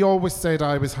 we always said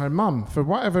I was her mum. For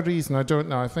whatever reason, I don't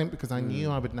know. I think because I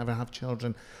knew I would never have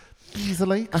children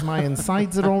easily, because my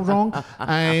insides are all wrong,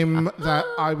 that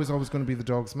I was always going to be the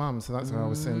dog's mum. So that's why I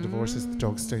was saying divorces, the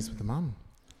dog stays with the mum.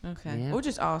 Okay. Yeah. Or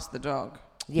just ask the dog.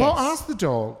 Yes. Well, ask the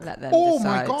dog. Let them decide.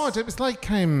 My God, it was like...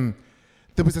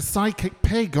 there was a psychic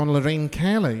pig on Lorraine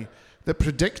Kelly that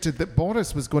predicted that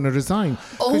Boris was going to resign.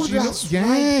 Oh, that's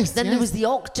right. Then there was the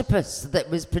octopus that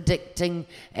was predicting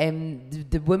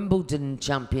the Wimbledon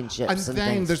championships. And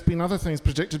then there's been other things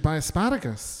predicted by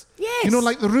asparagus. Yes. You know,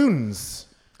 like the runes.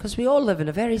 Because we all live in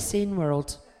a very sane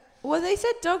world. Well, they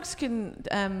said dogs can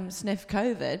sniff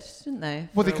COVID, didn't they?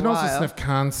 Well, they can also sniff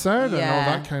cancer and all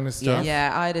that kind of stuff.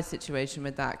 Yeah, I had a situation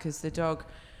with that because the dog...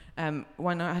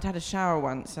 when I had a shower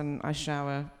once, and I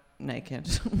shower naked,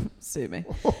 sue me.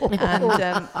 And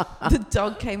the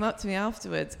dog came up to me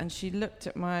afterwards, and she looked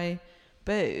at my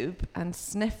boob and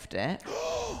sniffed it,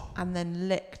 and then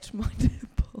licked my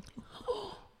nipple.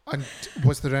 And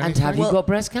was there anything? And have you got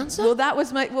breast cancer? Well, that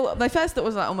was my first thought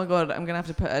was like, oh my God, I'm going to have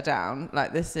to put her down.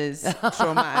 Like, this is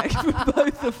traumatic for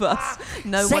both of us.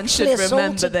 No one should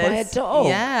remember this. By a dog.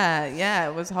 Yeah,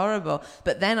 it was horrible.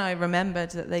 But then I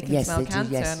remembered that they can smell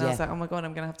cancer, and I was like, oh my God,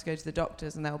 I'm going to have to go to the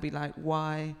doctors, and they'll be like,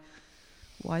 why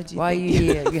do you think are you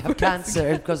here? You have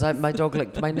cancer because my dog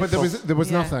licked my nipple. But there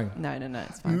was nothing? No,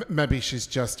 it's fine. Maybe she's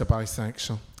just a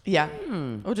bisexual. Yeah.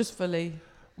 Or just fully...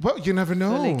 Well, you never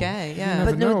know. Fully gay, yeah.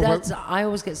 But no, I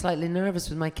always get slightly nervous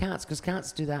with my cats because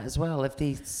cats do that as well. If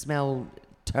they smell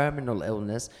terminal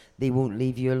illness, they won't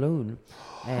leave you alone.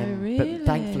 Really? But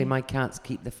thankfully, my cats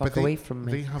keep the fuck away from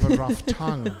me. They have a rough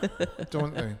tongue,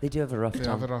 don't they? They do have a rough tongue. They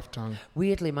have a rough tongue.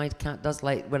 Weirdly, my cat does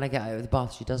like, when I get out of the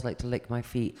bath, she does like to lick my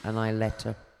feet, and I let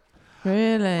her.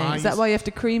 Really? Is that why you have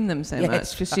to cream them so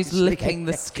much? Because she's licking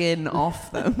the skin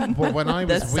off them. Well, when I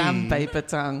was the sandpaper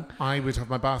tongue. I would have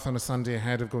my bath on a Sunday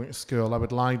ahead of going to school. I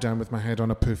would lie down with my head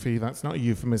on a poofy. That's not a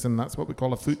euphemism. That's what we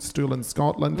call a footstool in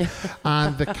Scotland.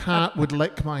 And the cat would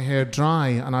lick my hair dry,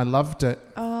 and I loved it.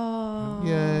 Oh.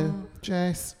 Yeah,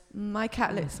 Jess. My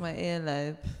cat licks my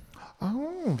earlobe.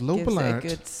 Oh, lobe Gives alert. it a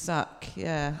good suck,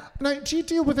 yeah. Now, do you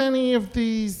deal with any of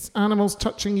these animals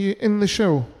touching you in the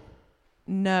show?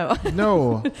 No.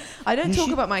 No. I don't talk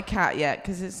about my cat yet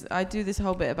because I do this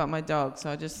whole bit about my dog,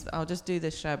 so I'll just do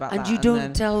this show about that. And you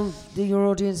don't tell your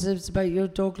audiences about your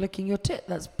dog licking your tit?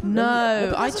 That's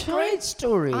no. That's a great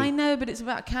story. I know, but it's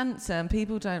about cancer, and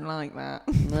people don't like that.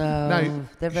 No,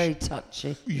 they're very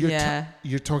touchy.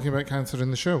 You're talking about cancer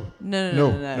in the show?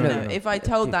 No. If I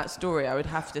told that story, I would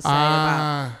have to say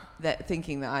about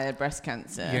thinking that I had breast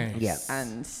cancer. Yes.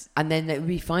 And then it would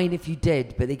be fine if you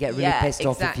did, but they get really pissed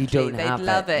off if you don't have it. They'd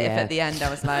love it if at the end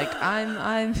I was like, I'm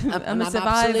a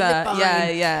survivor.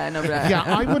 Yeah. No,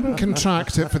 I wouldn't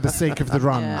contract it for the sake of the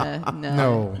run.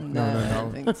 No. No. I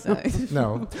don't think so.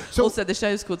 No. So, also, the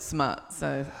show's called Smut,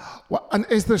 so. Well, and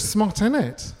is there smut in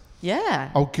it? Yeah.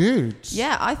 Oh, good.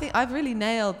 Yeah, I think I've really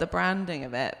nailed the branding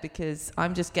of it because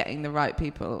I'm just getting the right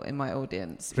people in my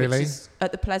audience. Really?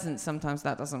 At the Pleasance, sometimes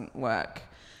that doesn't work.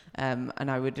 And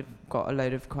I would have got a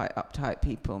load of quite uptight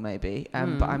people, maybe.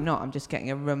 But I'm not. I'm just getting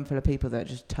a room full of people that are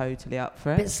just totally up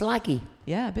for it. A bit slaggy.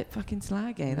 Yeah, a bit fucking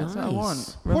slaggy. That's what I Nice.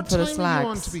 want. Room What full time of are you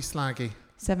on slags. to be slaggy?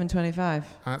 7:25.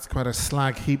 That's quite a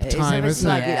slag heap Is time, it a isn't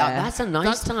slaggy? it? Yeah. That's a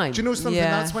nice time. Do you know something?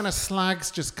 Yeah. That's when a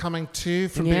slag's just coming to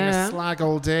from being a slag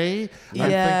all day. Yeah.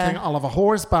 I'm thinking, I'll have a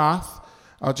horse bath.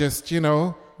 I'll just,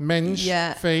 minge,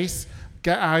 face,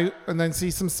 get out, and then see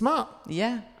some smut.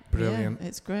 Yeah. Brilliant. Yeah,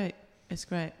 it's great. It's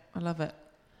great. I love it.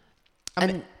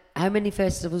 And how many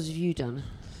festivals have you done?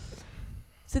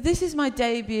 So this is my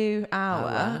debut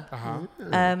hour.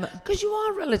 Because you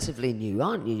are relatively new,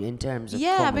 aren't you, in terms of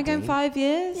Yeah, I've been comedy? going 5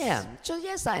 years. Yeah. So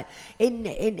yes,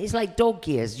 it's like dog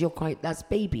years. That's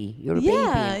baby. You're a baby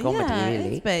in comedy,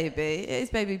 really. It is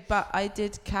baby. But I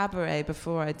did cabaret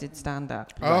before I did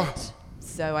stand-up. Oh.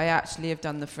 So I actually have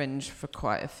done the Fringe for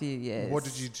quite a few years. What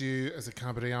did you do as a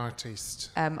cabaret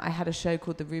artist? I had a show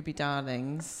called The Ruby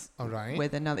Darlings. All right.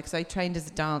 With another, because I trained as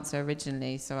a dancer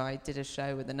originally, so I did a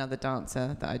show with another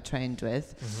dancer that I trained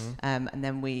with, and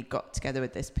then we got together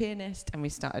with this pianist and we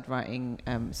started writing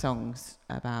songs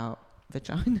about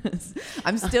vaginas.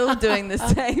 I'm still doing the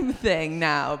same thing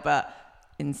now, but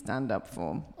in stand-up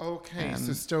form. Okay,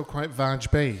 so still quite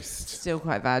vag-based. Still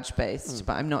quite vag-based,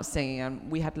 but I'm not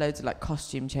singing. We had loads of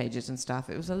costume changes and stuff.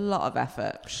 It was a lot of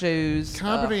effort. Shoes.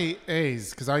 Cabaret is,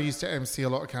 because I used to MC a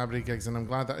lot of cabaret gigs, and I'm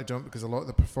glad that I don't because a lot of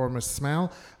the performers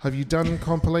smell. Have you done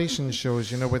compilation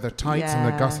shows, where their tights and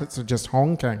their gussets are just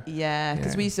honking? Yeah,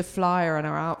 because we used to flyer on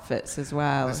our outfits as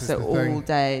well. This is So the all thing.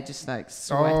 day, just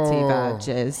sweaty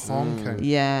badges. Honking.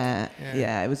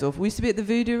 Yeah, it was awful. We used to be at the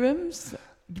Voodoo Rooms.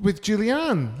 With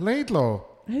Julianne Laidlaw.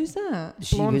 Who's that?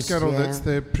 Blonde girl that's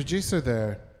the producer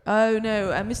there. Oh,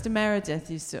 no, Mr.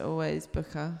 Meredith used to always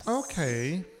book us.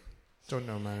 Okay. Don't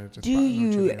know Meredith. Do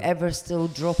you ever still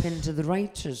drop into the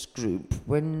writers group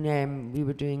when we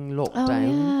were doing lockdown?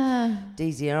 Oh, yeah.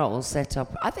 Daisy Earle set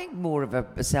up, I think, more of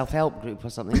a self-help group or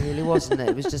something, really, wasn't it?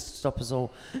 It was just to stop us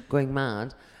all going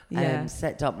mad. Yeah.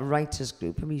 Set up a writers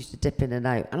group, and we used to dip in and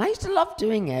out. And I used to love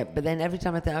doing it, but then every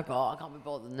time I think, I can't be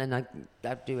bothered, and then I'd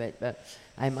do it. But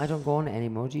I don't go on it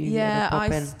anymore. Do you? Yeah, ever pop I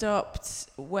in? stopped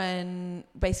when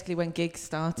gigs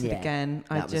started again.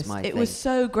 It was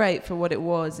so great for what it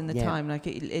was in the Yeah. time.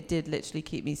 It did literally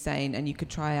keep me sane, and you could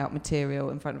try out material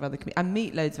in front of other and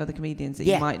meet loads of other comedians that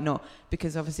you might not,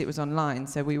 because obviously it was online,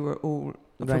 so we were all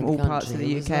from all parts of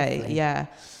the UK. Lovely. Yeah.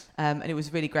 And it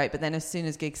was really great. But then as soon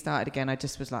as gigs started again, I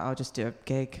just was like, I'll just do a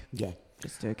gig. Yeah.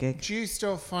 Just do a gig. Do you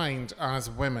still find, as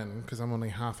women, because I'm only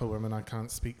half a woman, I can't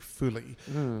speak fully,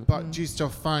 but do you still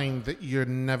find that you're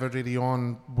never really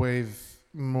on with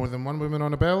more than one woman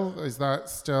on a bill? Is that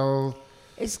still...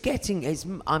 It's vastly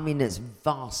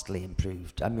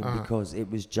improved. Because it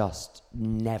was just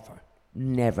never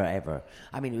ever.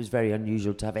 It was very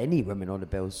unusual to have any women on a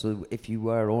bill. So if you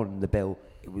were on the bill,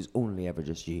 it was only ever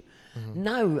just you.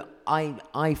 Now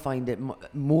I find it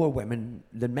more women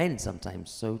than men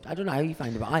sometimes. So I don't know how you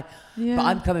find it, but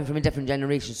I'm coming from a different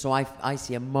generation, so I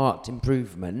see a marked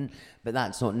improvement. But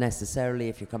that's not necessarily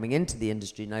if you're coming into the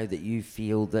industry now that you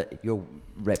feel that you're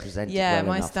represented. Yeah, well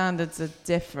my enough. standards are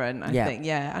different. I think.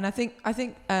 Yeah, and I think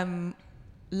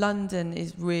London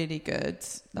is really good.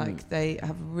 Like they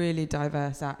have really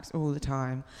diverse acts all the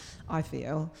time, I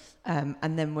feel. And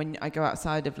then when I go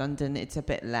outside of London, it's a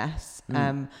bit less.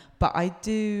 But I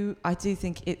do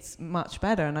think it's much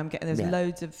better, and there's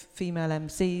loads of female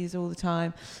MCs all the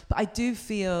time. But I do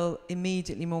feel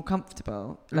immediately more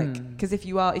comfortable, like because if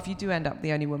you do end up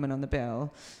the only woman on the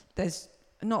bill, there's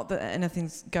not that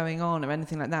anything's going on or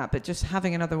anything like that, but just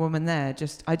having another woman there,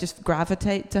 I just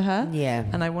gravitate to her. Yeah.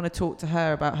 And I want to talk to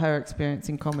her about her experience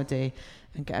in comedy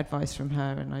and get advice from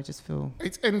her, and I just feel...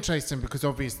 It's interesting because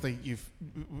obviously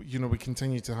we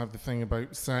continue to have the thing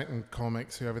about certain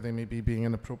comics, whoever they may be, being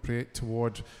inappropriate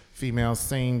toward females,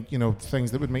 saying,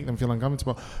 things that would make them feel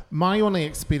uncomfortable. My only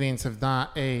experience of that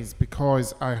is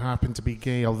because I happen to be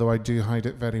gay, although I do hide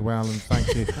it very well, and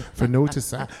thank you for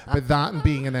noticing. But that and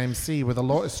being an MC with a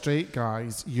lot of straight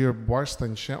guys, you're worse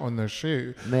than shit on their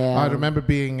shoe. Man. I remember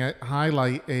being at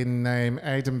Highlight in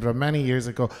Edinburgh many years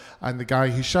ago, and the guy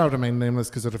who shall remain nameless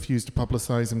because I refused to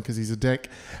publicise him because he's a dick,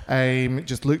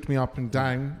 just looked me up and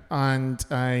down and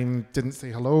didn't say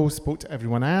hello, spoke to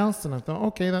everyone else, and I thought,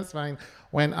 okay, that's fine.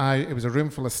 Went out, it was a room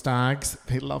full of stags.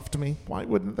 They loved me. Why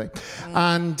wouldn't they?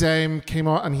 And came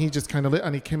out, and he just kind of lit,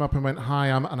 and he came up and went, hi,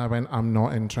 and I went, I'm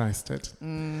not interested.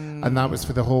 And that was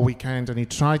for the whole weekend. And he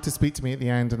tried to speak to me at the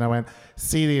end, and I went,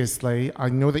 seriously, I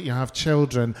know that you have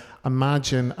children.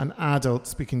 Imagine an adult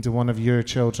speaking to one of your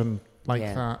children like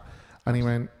that. And he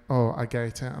went, oh, I get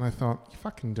it. And I thought, you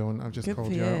fucking don't. I've just Good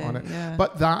called you out on it. Yeah.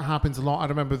 But that happens a lot. I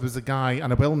remember there was a guy,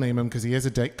 and I will name him because he is a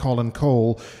dick, Colin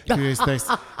Cole, who is this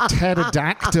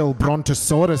pterodactyl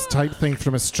brontosaurus type thing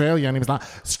from Australia. And he was like,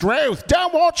 Struth,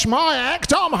 don't watch my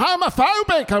act. I'm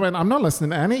homophobic. I went, I'm not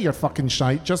listening to any of your fucking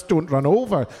shite. Just don't run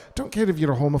over. Don't care if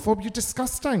you're a homophobe. You're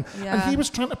disgusting. Yeah. And he was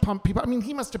trying to pump people. I mean,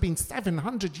 he must have been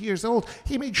 700 years old.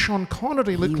 He made Sean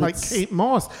Connery look like Kate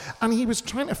Moss. And he was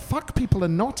trying to fuck people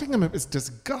in Nottingham. It was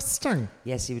disgusting.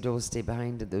 Yes, he would always stay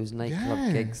behind at those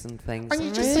nightclub gigs and things. And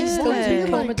you just still do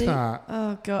like that.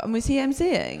 Oh, God. And was he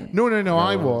MCing? No,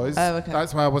 I was. Oh, okay.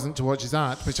 That's why I wasn't to watch his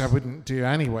act, which I wouldn't do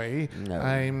anyway.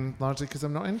 No. Largely because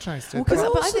I'm not interested. Well, because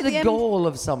also the goal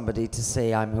of somebody to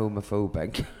say I'm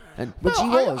homophobic, which he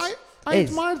was. I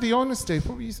admire the honesty.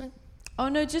 What were you saying? Oh,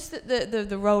 no, just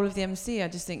the role of the MC, I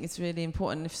just think it's really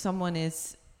important. If someone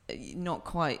is not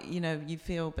quite, you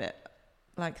feel a bit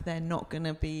like they're not going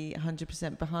to be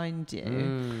 100% behind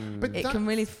you. But it can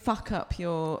really fuck up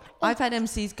your... I've had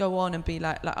MCs go on and be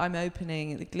like I'm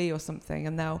opening the Glee or something,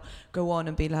 and they'll go on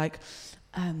and be like,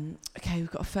 okay, we've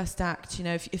got a first act,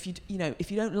 if you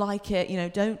don't like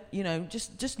it, don't,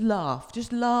 just laugh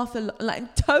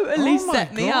like totally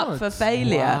set me up for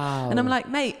failure. Wow. And I'm like,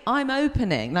 mate, I'm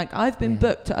opening, like I've been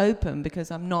booked to open because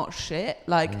I'm not shit,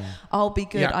 like I'll be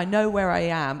good. I know where I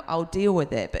am, I'll deal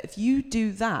with it. But if you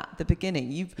do that at the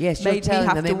beginning, you've made me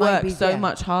have to work so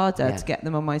much harder to get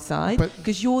them on my side,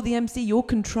 because you're the MC, you're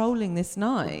controlling this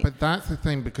night. But that's the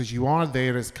thing, because you are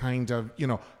there as kind of,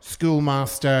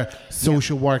 schoolmaster,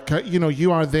 social worker,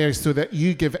 you are there so that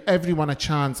you give everyone a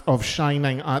chance of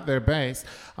shining at their best.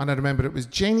 And I remember it was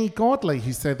Jenny Godley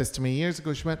who said this to me years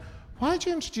ago. She went, why did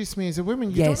you introduce me as a woman?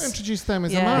 You don't introduce them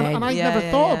as a man. And I never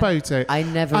thought about it. I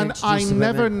never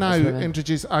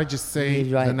introduce, I just say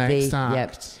the next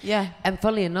act. Yeah. And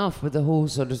funnily enough, with the whole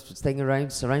sort of thing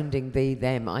surrounding they,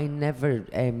 them, I never...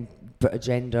 put a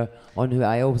gender on who.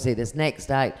 I always say this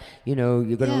next act, you're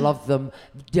going to love them.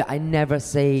 I never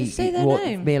say what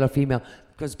name. Male or female,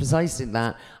 because precisely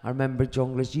that. I remember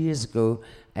jonglers years ago,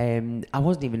 I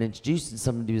wasn't even introduced, and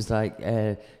somebody was like,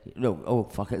 oh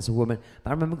fuck it, it's a woman. But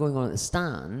I remember going on at the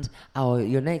stand,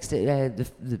 you're next to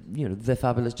the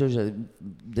fabulous Jojo,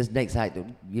 this next act,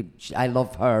 I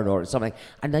love her or something,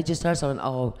 and I just heard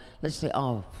someone, let's say,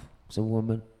 it's a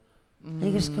woman. And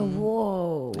you just go,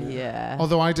 whoa. Yeah.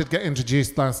 Although I did get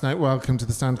introduced last night. Welcome to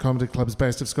the Stand Comedy Club's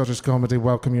Best of Scottish Comedy.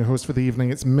 Welcome your host for the evening.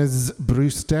 It's Ms.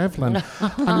 Bruce Devlin.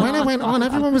 And when I went on,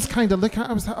 everyone was kind of looking at it.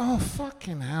 I was like, oh,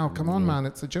 fucking hell. Come on, man.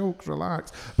 It's a joke.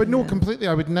 Relax. But no, completely.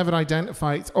 I would never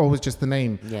identify. It's always just the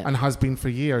name and has been for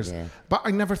years. Yeah. But I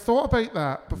never thought about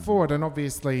that before. And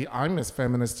obviously, I'm as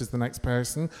feminist as the next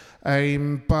person.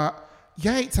 But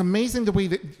yeah, it's amazing the way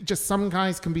that just some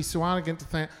guys can be so arrogant to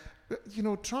think,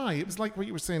 try. It was like what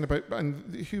you were saying about,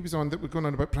 and who was on that were going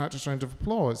on about practice round of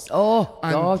applause. Oh,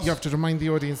 and God. You have to remind the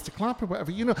audience to clap or whatever.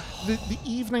 The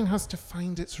evening has to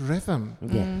find its rhythm.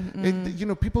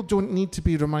 Yeah. People don't need to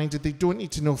be reminded. They don't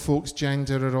need to know folks'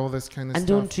 gender or all this kind of stuff. And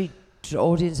don't treat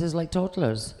audiences like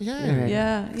toddlers.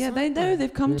 Yeah, they know.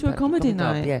 They've come to a comedy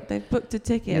night. They've booked a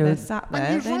ticket. They're sat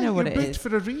there. They know what it is. You're booked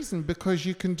for a reason, because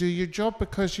you can do your job,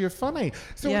 because you're funny.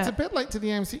 So it's a bit like to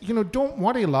the MC. Don't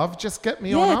worry, love. Just get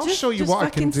me on. I'll show you what I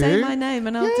can do. Just fucking say my name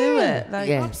and I'll do it.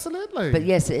 Absolutely. But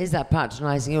yes, it is that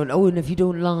patronising. And if you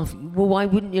don't laugh, well, why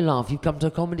wouldn't you laugh? You've come to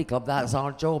a comedy club. That's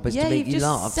our job, is to make you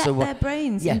laugh. Set their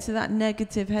brains into that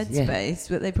negative headspace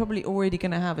that they're probably already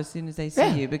going to have as soon as they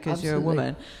see you, because you're a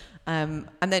woman. And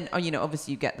then,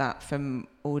 obviously you get that from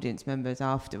audience members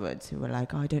afterwards who were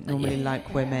like, I don't normally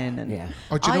like women. And do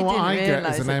you know what I get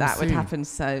as an MC? That would happen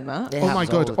so much. Oh my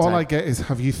God, all I get is,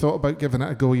 have you thought about giving it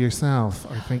a go yourself?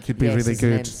 I think you'd be really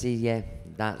good. An MC,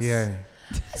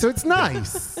 So it's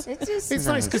nice. It's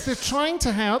nice because they're trying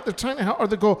to help. Or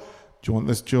they go, do you want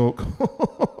this joke?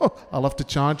 I'll have to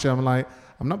charge you. I'm like,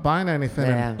 I'm not buying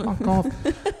anything. Fuck off.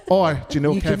 Or, do you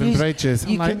know Kevin Bridges?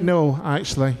 I'm like, no,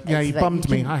 actually. Yeah, he bummed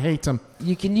me. I hate him.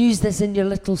 You can use this in your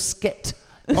little skit.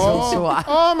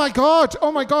 Oh my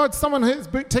God. Someone has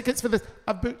booked tickets for this.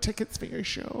 I've booked tickets for your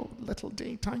show, little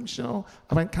daytime show.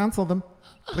 I went, cancel them.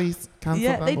 Please cancel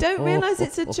them. Yeah, they don't realise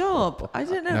it's a job. I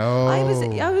don't know. No. I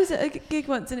was at a gig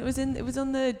once, and it was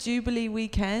on the Jubilee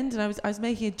weekend, and I was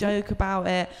making a joke about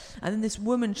it, and then this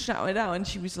woman shouted out, and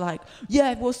she was like,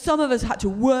 "Yeah, well, some of us had to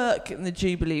work in the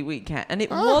Jubilee weekend, and it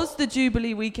was the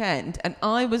Jubilee weekend, and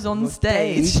I was on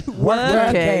stage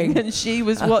working, and she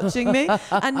was watching me,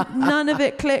 and none of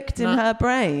it clicked in her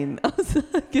brain." I was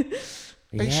like,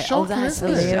 it's shocking, that's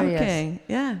isn't it? shocking.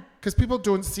 Yeah. Because people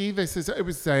don't see this. I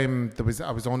was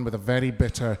on with a very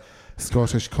bitter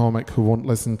Scottish comic who won't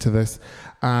listen to this,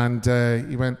 and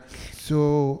he went,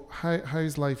 so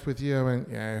how's life with you? I went,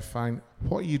 yeah, fine.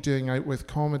 What are you doing out with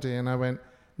comedy? And I went,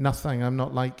 nothing. I'm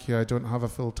not like you. I don't have a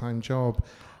full-time job.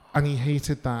 And he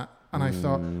hated that. And I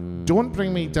thought, don't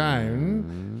bring me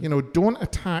down. Don't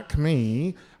attack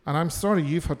me. And I'm sorry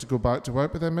you've had to go back to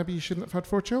work, but then maybe you shouldn't have had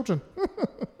 4 children.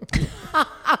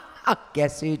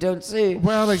 Guess who you don't sue.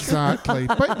 Well, exactly.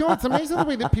 But no, it's amazing the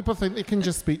way that people think they can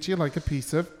just speak to you like a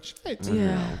piece of shit.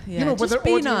 Yeah. Just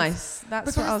be nice.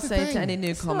 That's what I'll say to any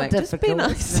new comic. Just be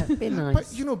nice. Be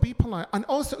nice. But, be polite. And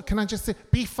also, can I just say,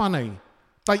 be funny.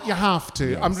 Like, you have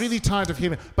to. Yes. I'm really tired of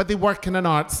hearing, but they work in an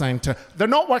arts centre. They're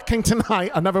not working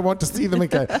tonight. I never want to see them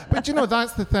again. But,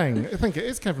 that's the thing. I think it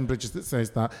is Kevin Bridges that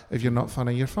says that. If you're not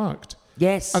funny, you're fucked.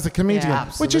 Yes. As a comedian,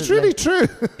 which is really true.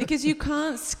 Because you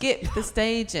can't skip the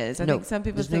stages. I think some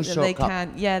people think that they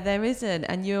can. Yeah, there isn't.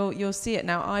 And you'll see it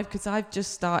now. Because I've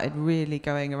just started really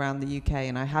going around the UK,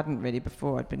 and I hadn't really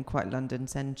before. I'd been quite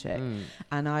London-centric.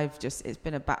 And it's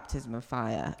been a baptism of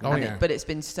fire. But it's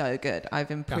been so good.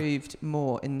 I've improved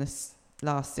more in this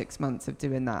last 6 months of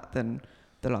doing that than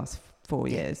the last 4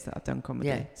 years that I've done comedy.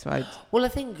 Yeah. So I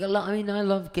think a lot. I mean, I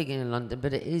love gigging in London,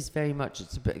 but it is very much.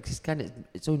 It's kind of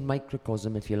its own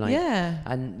microcosm, if you like. Yeah.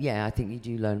 And I think you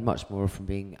do learn much more from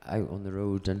being out on the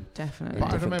road and definitely.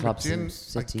 But I remember clubs doing and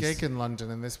cities. a gig in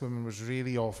London, and this woman was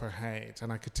really off her head,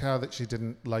 and I could tell that she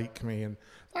didn't like me, and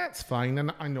that's fine.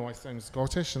 And I know I sound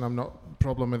Scottish, and I'm not a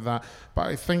problem with that, but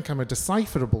I think I'm a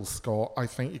decipherable Scot. I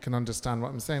think you can understand what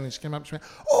I'm saying. And she came up to me,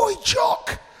 "Oi,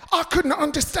 Jock! I couldn't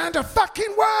understand a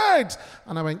fucking word."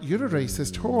 And I went, "You're a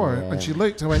racist whore." And she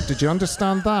looked, I went, "Did you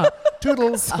understand that?"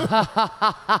 Toodles.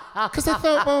 Because I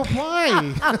thought, well,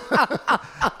 why?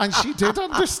 And she did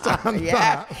understand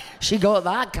that. She got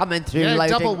that coming through. Yeah, loud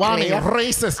double and whammy, clear.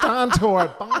 racist and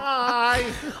whore.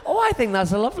 Bye. Oh, I think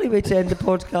that's a lovely way to end the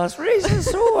podcast.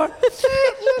 Racist whore.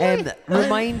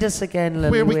 Remind us again,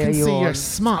 Lily, where we can see on. your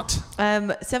smut.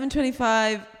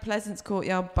 7:25 Pleasance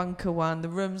Courtyard, Bunker 1. The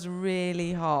room's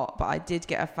really hot, but I did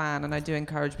get a fan, and I do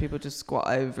encourage people to squat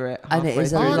over it. And it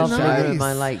is a lovely room.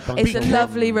 I like Bunker 1. It's a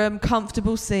lovely room,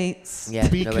 comfortable seats. Yeah,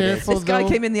 be careful. This guy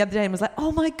came in the other day and was like,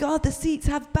 "Oh my God, the seats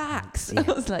have backs." Yeah.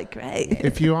 I was like, "Great."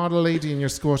 If you are a lady and you're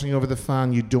squatting over the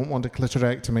fan, you don't want a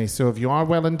clitorectomy. So if you are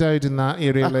well endowed in that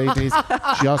area, ladies,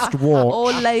 just watch.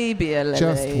 Or labia, Lily.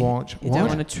 Just watch. You don't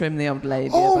want to trim the old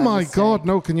labia. Oh my God,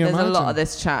 no! Can you imagine? There's a lot of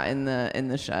this chat in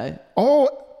the show.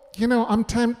 Oh, I'm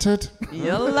tempted.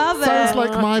 You'll love it. Sounds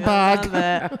like my bag.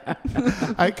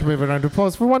 I can move around of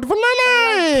applause for wonderful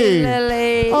Lily.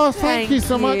 Lily. Oh, thank you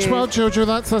so much. Well, Jojo,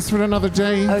 that's us for another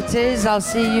day. Oh, it is. I'll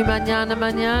see you mañana.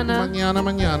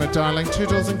 Mañana, darling.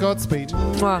 Toodles and Godspeed.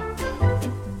 Mwah.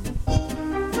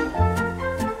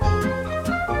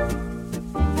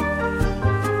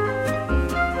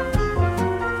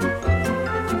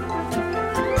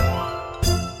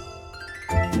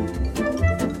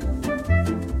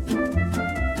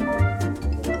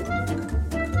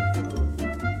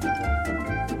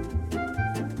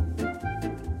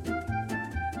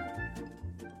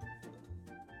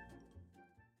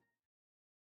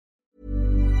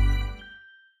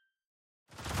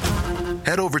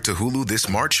 Head over to Hulu this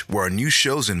March, where our new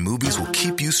shows and movies will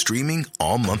keep you streaming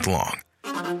all month long.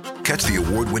 Catch the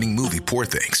award-winning movie Poor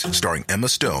Things, starring Emma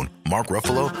Stone, Mark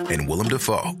Ruffalo, and Willem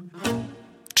Dafoe.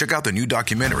 Check out the new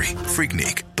documentary,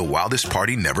 Freaknik, The Wildest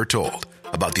Party Never Told,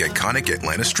 about the iconic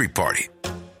Atlanta Street Party.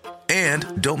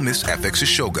 And don't miss FX's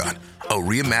Shogun, a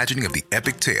reimagining of the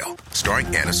epic tale, starring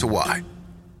Anna Sawai.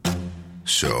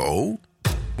 So,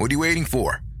 what are you waiting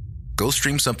for? Go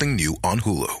stream something new on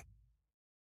Hulu.